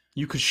here?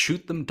 You could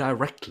shoot them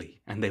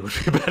directly, and they would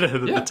be better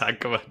than the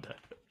tank commander.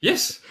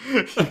 Yes.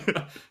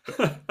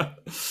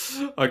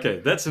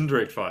 Okay, that's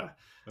indirect fire.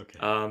 Okay.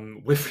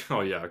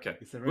 Okay.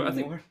 Is there Well, any I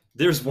think more?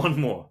 there's one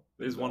more.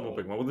 There's one more No.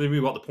 big one. Well, then we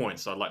got the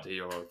points. So I'd like to hear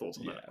your thoughts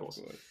on that, of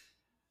course.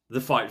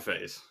 The fight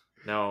phase.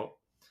 Now,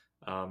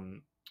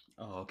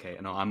 Oh, okay.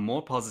 No, I'm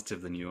more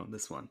positive than you on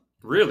this one.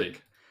 really,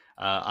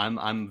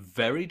 I'm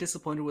very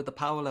disappointed with the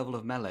power level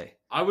of melee.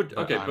 I would.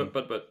 But Okay, I'm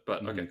but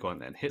okay. go on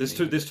then. Hit There's me.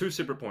 two. There's two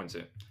separate points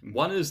here. Mhm.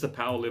 One is the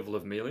power level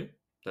of melee.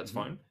 That's Mhm.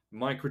 fine.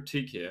 My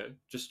critique here,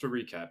 just to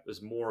recap,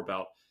 is more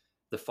about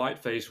the fight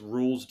phase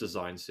rules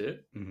design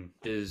set Mhm.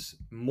 is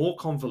more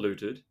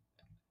convoluted,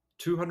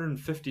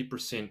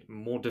 250%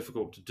 more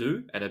difficult to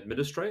do and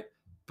administrate,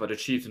 but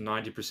achieves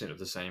 90% of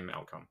the same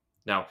outcome.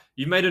 Now,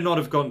 you may not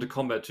have gotten to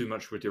combat too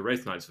much with your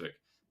Wraith Knights, Vic,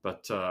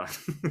 but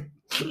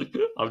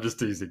I'm just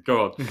teasing.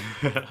 Go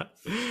on.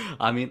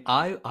 I mean,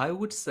 I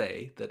would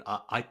say that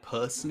I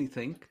personally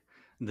think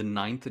the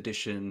ninth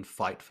edition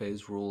fight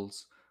phase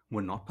rules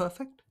were not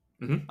perfect.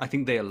 Mhm. I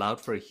think they allowed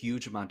for a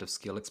huge amount of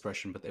skill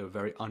expression, but they were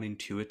very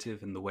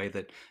unintuitive in the way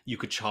that you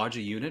could charge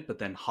a unit, but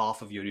then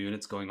half of your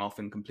units going off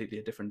in completely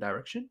a different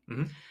direction.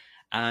 Mhm.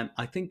 And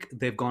I think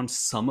they've gone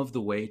some of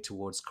the way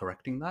towards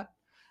correcting that.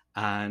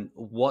 And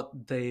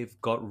what they've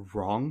got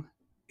wrong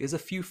is a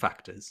few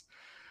factors.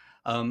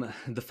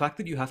 The fact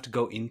that you have to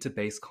go into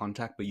base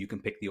contact, but you can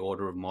pick the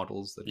order of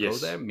models that go Yes.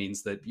 there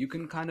means that you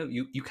can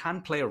you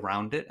can play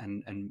around it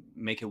and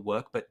make it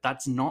work, but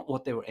that's not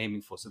what they were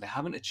aiming for. So they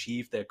haven't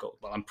achieved their goal.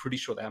 Well, I'm pretty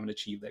sure they haven't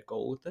achieved their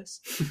goal with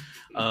this.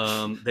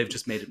 They've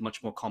just made it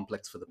much more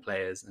complex for the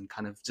players and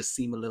kind of just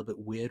seem a little bit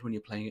weird when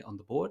you're playing it on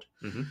the board.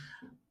 Mhm.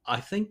 I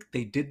think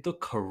they did the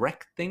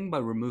correct thing by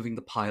removing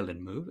the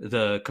pile-in move,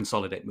 the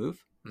consolidate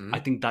move. Mhm. I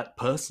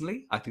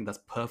think that's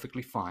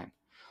perfectly fine.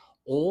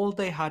 All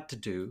they had to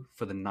do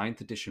for the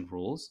ninth edition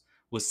rules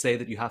was say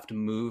that you have to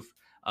move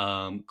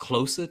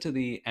closer to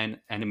the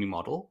enemy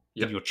model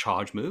in Yep. your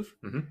charge move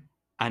Mhm.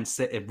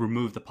 and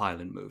remove the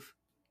pile-in move.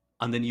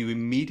 And then you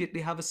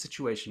immediately have a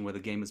situation where the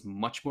game is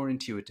much more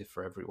intuitive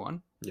for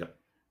everyone, Yep.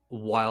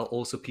 while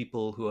also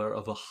people who are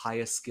of a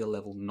higher skill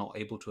level not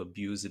able to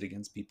abuse it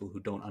against people who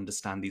don't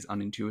understand these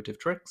unintuitive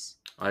tricks.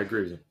 I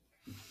agree with you.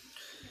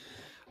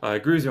 I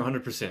agree with you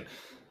 100%.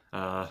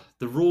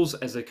 The rules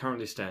as they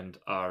currently stand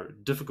are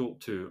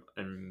difficult to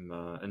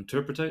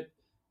interpret,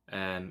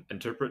 and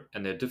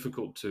they're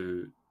difficult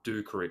to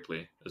do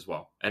correctly as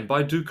well. And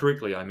by do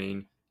correctly, I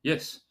mean,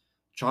 yes,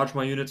 charge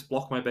my units,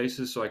 block my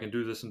bases so I can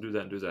do this and do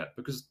that and do that.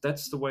 Because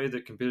that's the way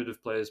that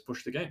competitive players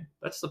push the game.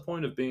 That's the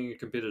point of being a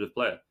competitive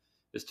player,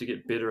 is to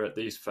get better at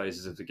these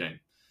phases of the game.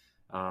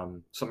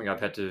 Something I've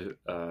had to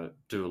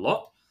do a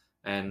lot.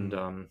 And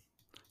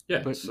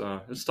yeah, But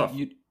it's tough.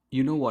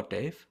 you know what,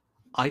 Dave?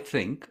 I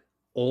think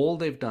all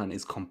they've done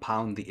is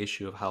compound the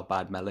issue of how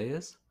bad melee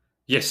is.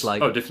 Yes. It's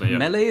like, definitely. Yeah.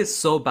 melee is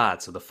so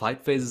bad, so the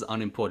fight phase is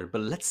unimportant.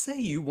 But let's say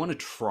you want to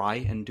try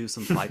and do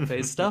some fight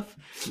phase stuff.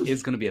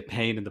 It's going to be a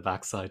pain in the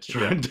backside to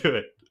try and do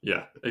it.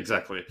 Yeah,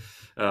 exactly.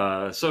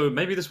 So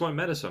maybe this won't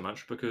matter so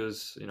much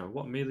because,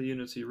 what melee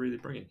units are you really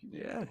bringing?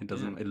 Yeah, it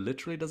doesn't. It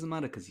literally doesn't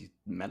matter because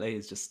melee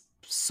is just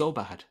so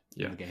bad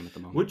in the game at the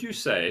moment. Would you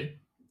say...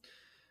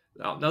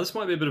 Now, this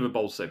might be a bit of a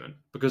bold statement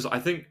because I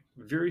think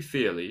very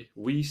fairly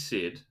we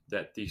said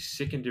that the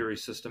secondary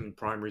system and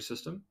primary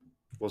system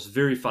was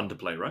very fun to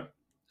play, right?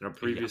 In our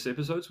previous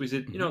episodes, we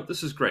said,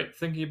 this is great.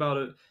 Thinking about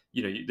it,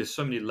 there's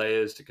so many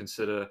layers to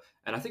consider.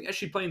 And I think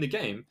actually playing the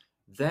game,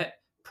 that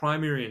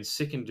primary and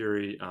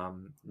secondary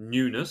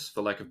newness,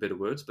 for lack of better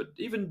words, but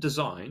even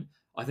design,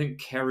 I think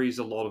carries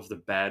a lot of the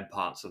bad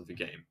parts of the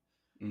game.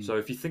 So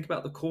if you think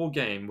about the core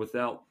game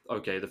without,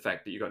 the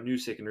fact that you got new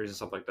secondaries and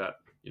stuff like that,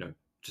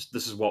 just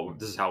this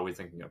is how we're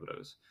thinking of it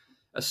as.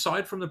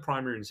 Aside from the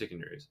primary and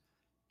secondaries,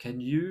 can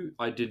you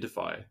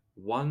identify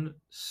one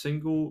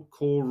single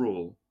core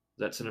rule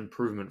that's an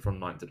improvement from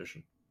 9th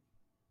edition?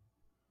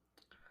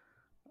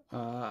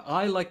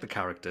 I like the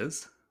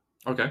characters.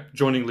 Okay,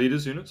 joining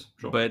leaders units,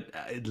 sure. But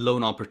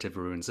lone operative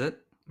ruins it.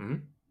 Mm-hmm.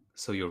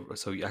 So you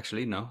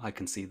actually no, I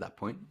can see that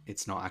point.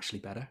 It's not actually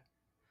better.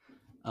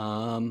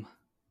 You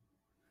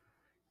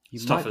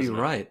It's might tough, be isn't it?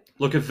 right.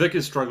 Look, if Vic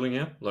is struggling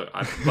here,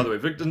 by the way,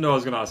 Vic didn't know I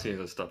was going to ask any of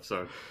this stuff,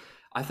 so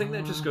I think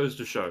that just goes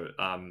to show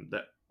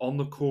that on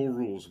the core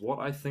rules, what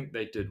I think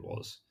they did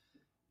was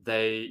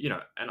they,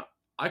 and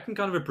I can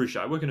kind of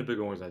appreciate, I work in a big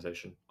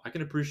organization, I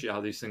can appreciate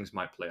how these things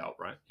might play out,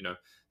 right?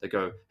 They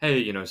go,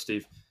 hey,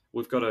 Steve,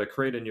 we've got to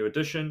create a new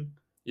edition.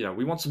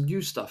 We want some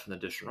new stuff in the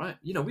edition, right?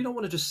 We don't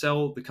want to just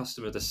sell the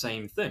customer the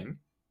same thing.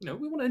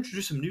 We want to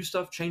introduce some new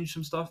stuff, change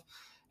some stuff.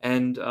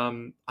 And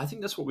I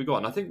think that's what we got.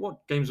 And I think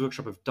what Games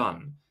Workshop have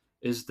done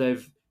is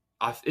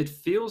it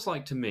feels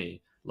like to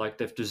me, like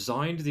they've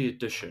designed the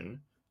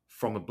edition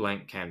from a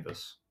blank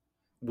canvas.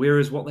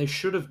 Whereas what they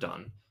should have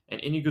done, and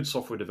any good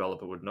software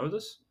developer would know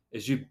this,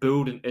 is you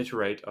build and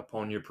iterate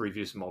upon your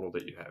previous model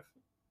that you have.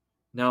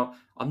 Now,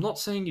 I'm not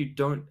saying you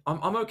don't...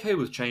 I'm okay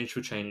with change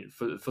for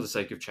the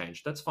sake of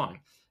change. That's fine.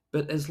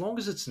 But as long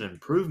as it's an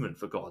improvement,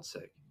 for God's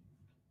sake,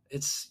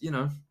 it's,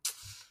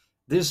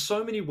 there's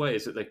so many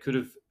ways that they could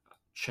have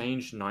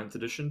changed 9th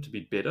edition to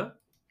be better.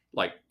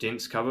 Like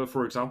dense cover,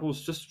 for example,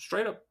 is just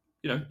straight up,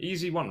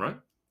 easy one, right?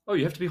 Oh,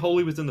 you have to be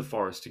wholly within the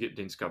forest to get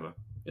dense cover.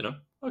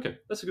 Okay,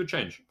 that's a good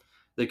change.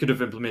 They could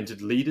have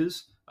implemented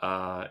leaders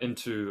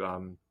into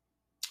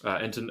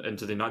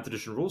the ninth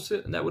edition rule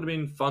set, and that would have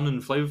been fun and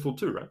flavorful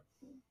too, right?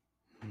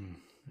 Hmm.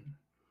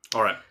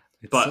 All right,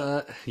 It's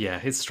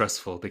it's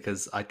stressful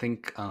because I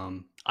think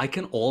I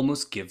can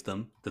almost give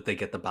them that they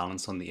get the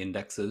balance on the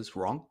indexes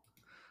wrong.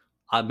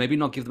 Maybe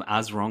not give them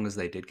as wrong as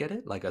they did get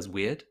it, like as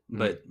weird,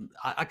 but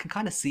I can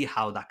kind of see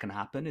how that can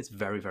happen. It's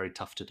very, very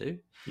tough to do.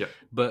 Yeah.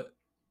 But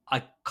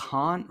I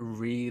can't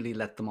really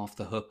let them off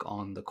the hook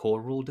on the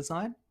core rule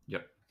design. Yeah.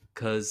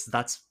 Because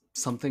that's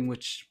something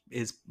which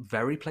is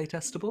very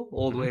playtestable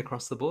all the way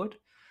across the board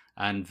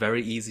and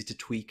very easy to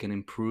tweak and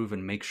improve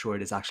and make sure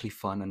it is actually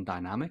fun and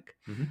dynamic.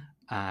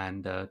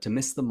 And to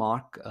miss the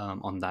mark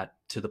on that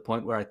to the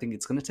point where I think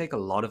it's going to take a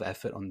lot of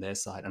effort on their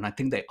side. And I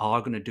think they are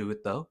going to do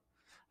it though.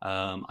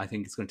 I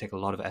think it's going to take a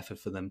lot of effort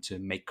for them to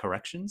make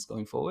corrections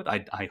going forward.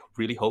 I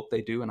really hope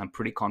they do, and I'm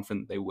pretty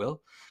confident they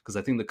will, because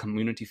I think the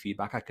community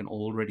feedback, I can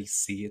already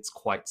see it's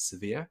quite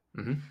severe.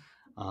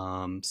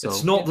 So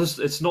it's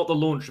not the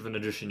launch of an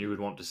edition you would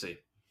want to see.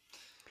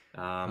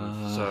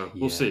 So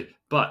we'll see.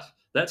 But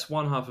that's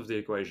one half of the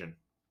equation.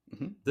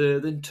 The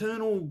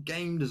internal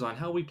game design,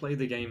 how we play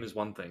the game, is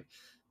one thing,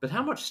 but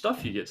how much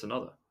stuff you get's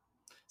another.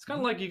 It's kind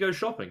of like you go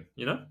shopping,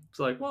 It's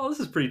like, well, this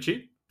is pretty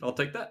cheap. I'll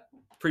take that.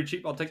 Pretty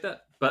cheap. I'll take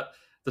that. But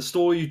the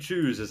store you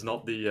choose is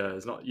not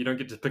you don't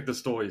get to pick the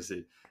store, you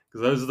see,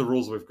 because those are the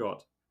rules we've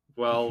got.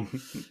 Well,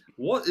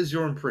 what is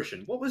your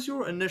impression? What was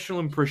your initial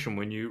impression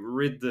when you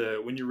read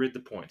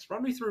the points?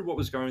 Run me through what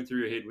was going through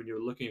your head when you were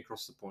looking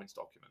across the points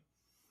document.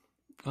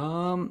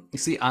 You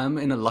see, I'm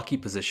in a lucky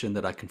position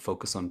that I can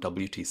focus on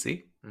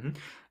WTC.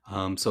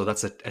 So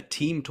that's a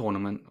team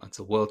tournament. It's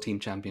a World Team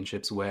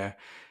Championships where,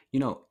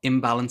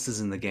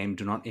 imbalances in the game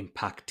do not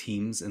impact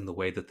teams in the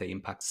way that they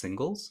impact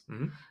singles.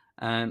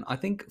 And I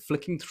think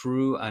flicking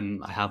through,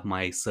 and I have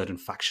my certain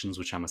factions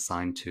which I'm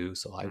assigned to.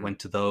 So I went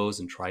to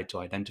those and tried to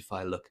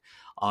identify, look,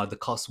 are the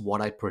costs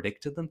what I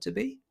predicted them to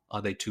be?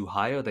 Are they too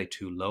high? Are they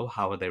too low?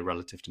 How are they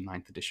relative to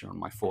 9th edition on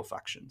my 4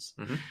 factions?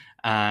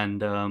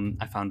 And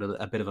I found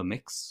a bit of a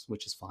mix,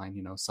 which is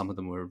fine. Some of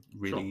them were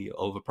really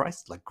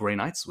overpriced. Like Grey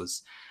Knights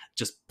was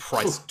just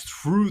priced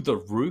through the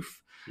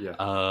roof.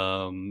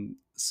 Yeah.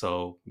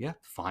 So yeah,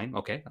 fine.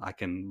 Okay, I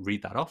can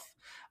read that off.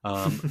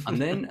 And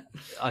then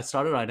I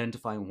started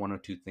identifying 1 or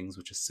 2 things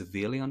which are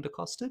severely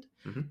undercosted,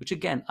 which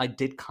again, I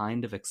did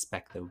kind of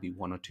expect there would be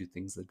 1 or 2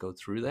 things that go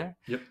through there.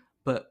 Yep.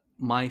 But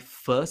my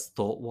first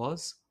thought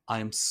was, I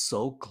am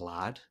so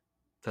glad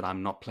that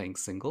I'm not playing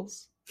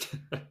singles.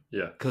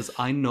 Yeah. Because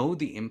I know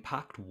the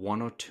impact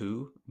 1 or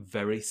 2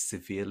 very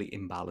severely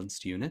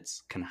imbalanced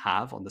units can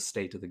have on the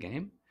state of the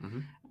game.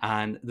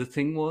 And the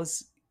thing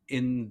was,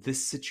 in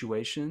this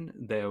situation,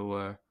 there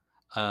were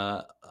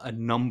a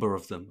number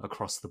of them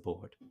across the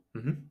board,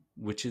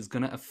 which is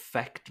going to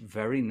affect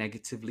very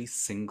negatively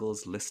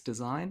singles list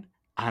design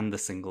and the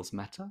singles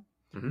meta.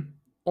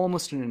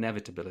 Almost an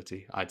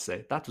inevitability, I'd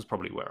say. That was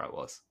probably where I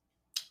was.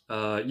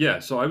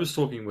 So I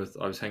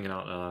was hanging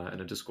out in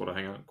a Discord. I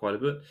hang out quite a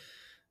bit.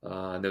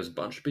 And there was a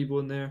bunch of people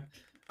in there.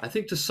 I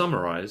think to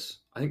summarize,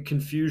 I think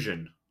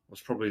confusion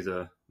was probably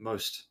the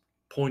most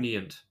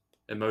poignant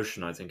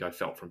emotion I think I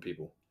felt from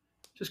people.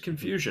 Just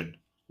confusion.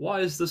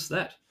 Why is this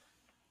that?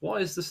 Why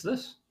is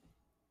this?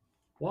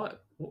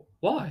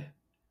 Why?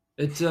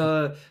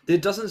 There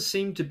doesn't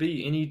seem to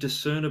be any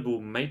discernible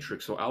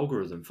matrix or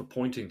algorithm for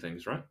pointing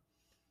things, right?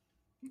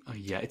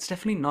 Yeah, it's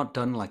definitely not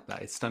done like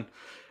that. It's done...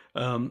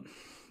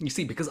 you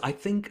see, because I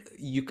think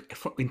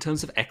in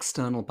terms of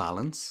external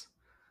balance,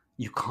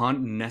 you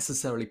can't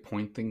necessarily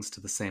point things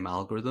to the same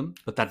algorithm,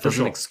 but that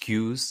doesn't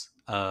excuse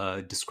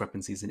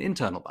discrepancies in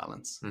internal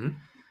balance.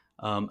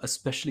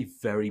 Especially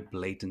very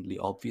blatantly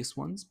obvious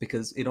ones,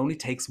 because it only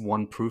takes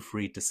one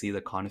proofread to see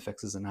that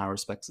Carnifexes and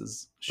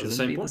Haruspex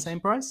shouldn't be the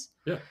same price.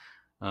 Yeah.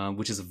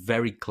 Which is a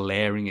very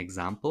glaring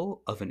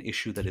example of an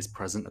issue that is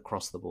present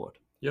across the board.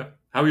 Yeah.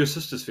 How are your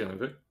sisters feeling,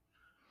 Vic?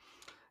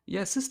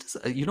 Yeah, sisters,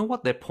 you know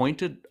what? They're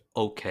pointed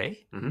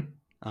okay.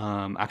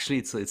 Actually,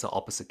 it's an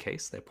opposite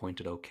case. They're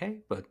pointed okay,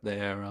 but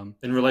they're...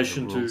 in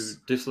relation to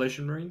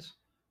Desolation Marines?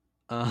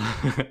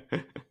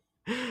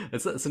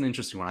 It's an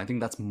interesting one. I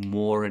think that's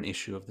more an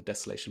issue of the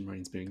Desolation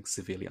Marines being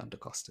severely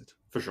undercosted.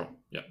 For sure.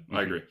 Yeah,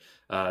 I agree.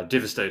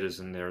 Devastators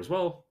in there as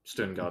well.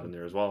 Sternguard in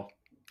there as well.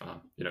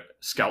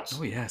 Scouts.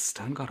 Oh yeah,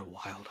 Sternguard are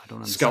wild. I don't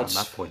understand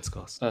that points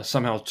cost.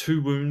 Somehow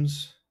 2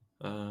 wounds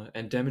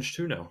and damage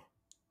 2 now.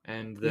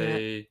 And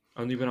they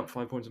only went up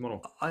 5 points a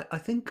model. I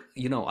think,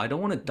 I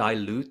don't want to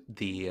dilute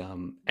the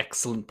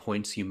excellent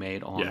points you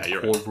made on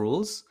core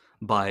rules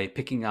by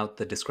picking out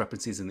the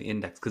discrepancies in the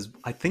index, because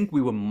I think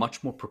we were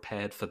much more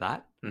prepared for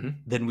that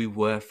than we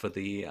were for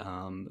the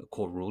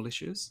core rule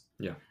issues.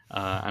 Yeah.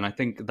 And I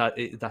think that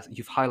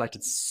you've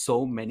highlighted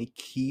so many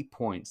key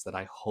points that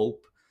I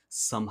hope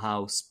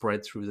somehow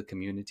spread through the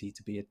community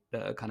to be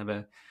a kind of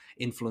a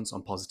influence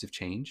on positive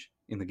change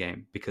in the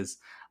game, because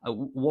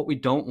what we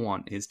don't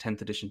want is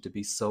 10th edition to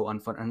be so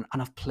unfun. And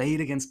I've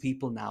played against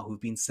people now who've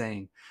been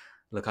saying,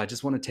 look, I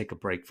just want to take a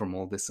break from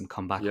all this and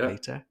come back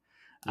later.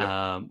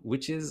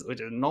 which is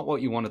not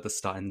what you want at the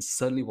start, and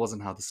certainly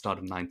wasn't how the start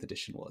of ninth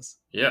edition was.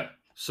 Yeah.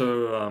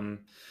 So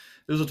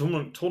there's a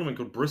tournament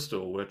called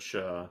Bristol, which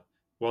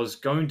was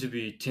going to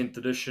be 10th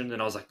edition,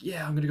 and I was like,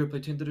 yeah, I'm going to go play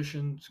 10th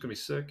edition. It's going to be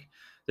sick.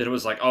 Then it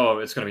was like, oh,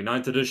 it's going to be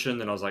 9th edition.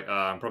 Then I was like,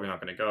 I'm probably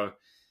not going to go.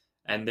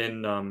 And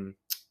then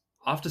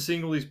after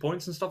seeing all these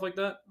points and stuff like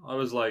that, I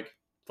was like,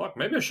 fuck,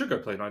 maybe I should go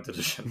play 9th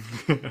edition.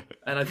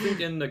 And I think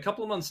in a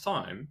couple of months'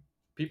 time,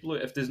 people,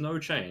 if there's no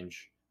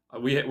change,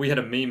 we had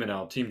a meme in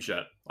our team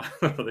chat.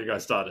 I think I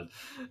started.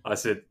 I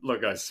said,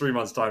 look, guys, 3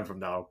 months' time from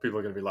now, people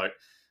are going to be like,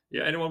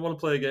 yeah, anyone want to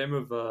play a game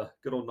of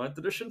good old 9th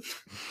edition?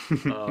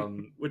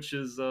 Which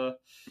is,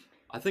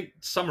 I think,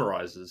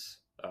 summarizes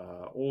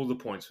all the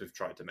points we've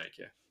tried to make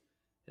here.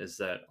 Is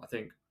that I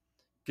think,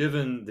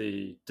 given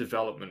the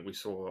development we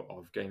saw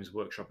of Games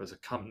Workshop as a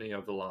company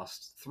over the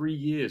last 3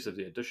 years of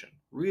the edition,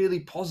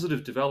 really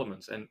positive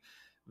developments. And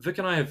Vic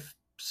and I have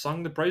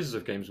sung the praises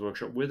of Games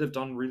Workshop where they've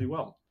done really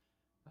well.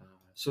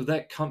 So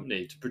that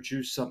company to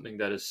produce something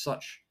that is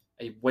such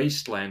a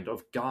wasteland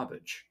of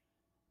garbage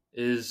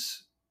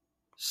is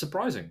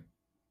surprising.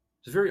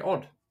 It's very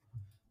odd.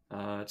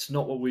 It's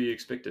not what we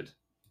expected.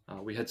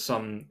 We had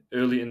some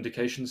early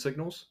indication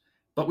signals,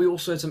 but we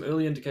also had some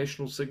early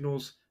indicational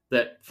signals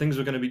that things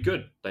were going to be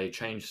good. They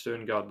changed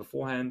Stern Guard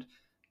beforehand.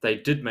 They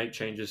did make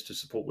changes to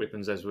support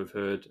weapons, as we've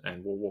heard,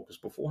 and War Walkers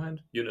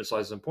beforehand, unit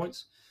sizes and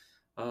points.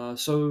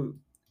 So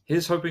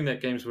here's hoping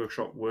that Games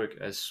Workshop work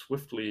as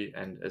swiftly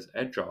and as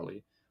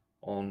agilely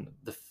on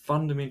the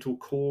fundamental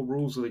core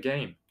rules of the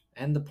game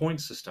and the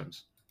point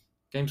systems.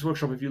 Games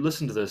Workshop, if you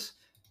listen to this,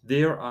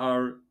 there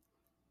are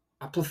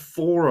a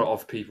plethora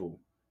of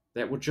people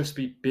that would just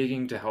be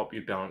begging to help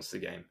you balance the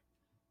game,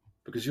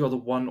 because you are the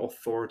one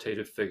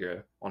authoritative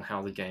figure on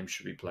how the game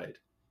should be played.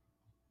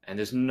 And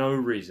there's no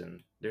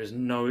reason, there's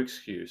no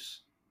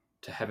excuse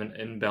to have an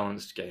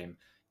imbalanced game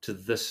to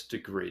this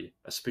degree,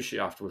 especially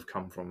after we've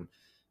come from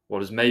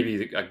what is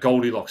maybe a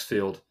Goldilocks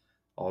field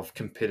of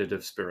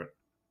competitive spirit.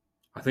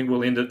 I think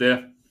we'll end it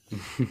there.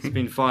 It's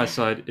been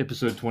Fireside,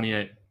 episode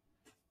 28.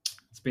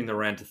 It's been the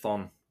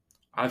rant-a-thon.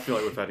 I feel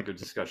like we've had a good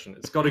discussion.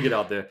 It's got to get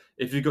out there.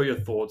 If you've got your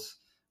thoughts,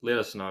 let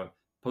us know.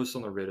 Post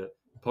on the Reddit,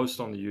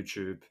 post on the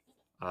YouTube.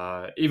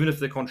 Even if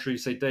they're contrary,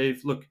 say,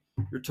 Dave, look,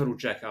 you're a total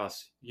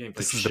jackass. You ain't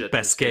played shit. This is the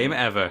best game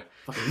ever.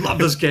 I fucking love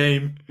this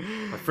game.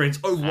 My friends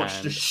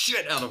overwatched the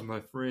shit out of my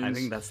friends. I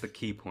think that's the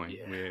key point.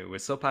 Yeah. We're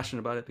so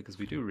passionate about it because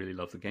we do really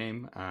love the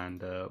game,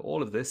 and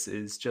all of this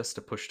is just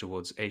a push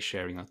towards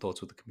sharing our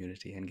thoughts with the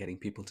community and getting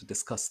people to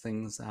discuss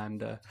things,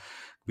 and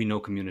we know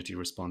community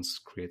response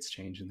creates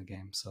change in the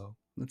game, so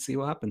let's see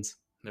what happens.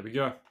 There we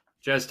go.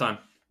 Jazz time.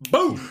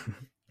 Boom!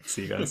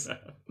 See you guys.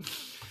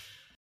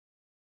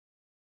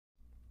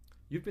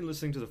 You've been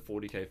listening to the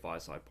 40k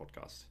Fireside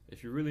podcast.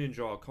 If you really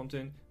enjoy our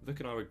content,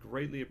 Vic and I would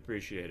greatly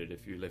appreciate it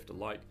if you left a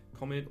like,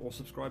 comment, or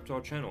subscribe to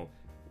our channel.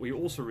 We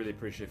also really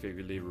appreciate if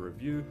you leave a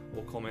review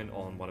or comment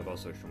on one of our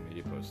social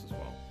media posts as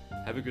well.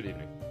 Have a good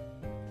evening.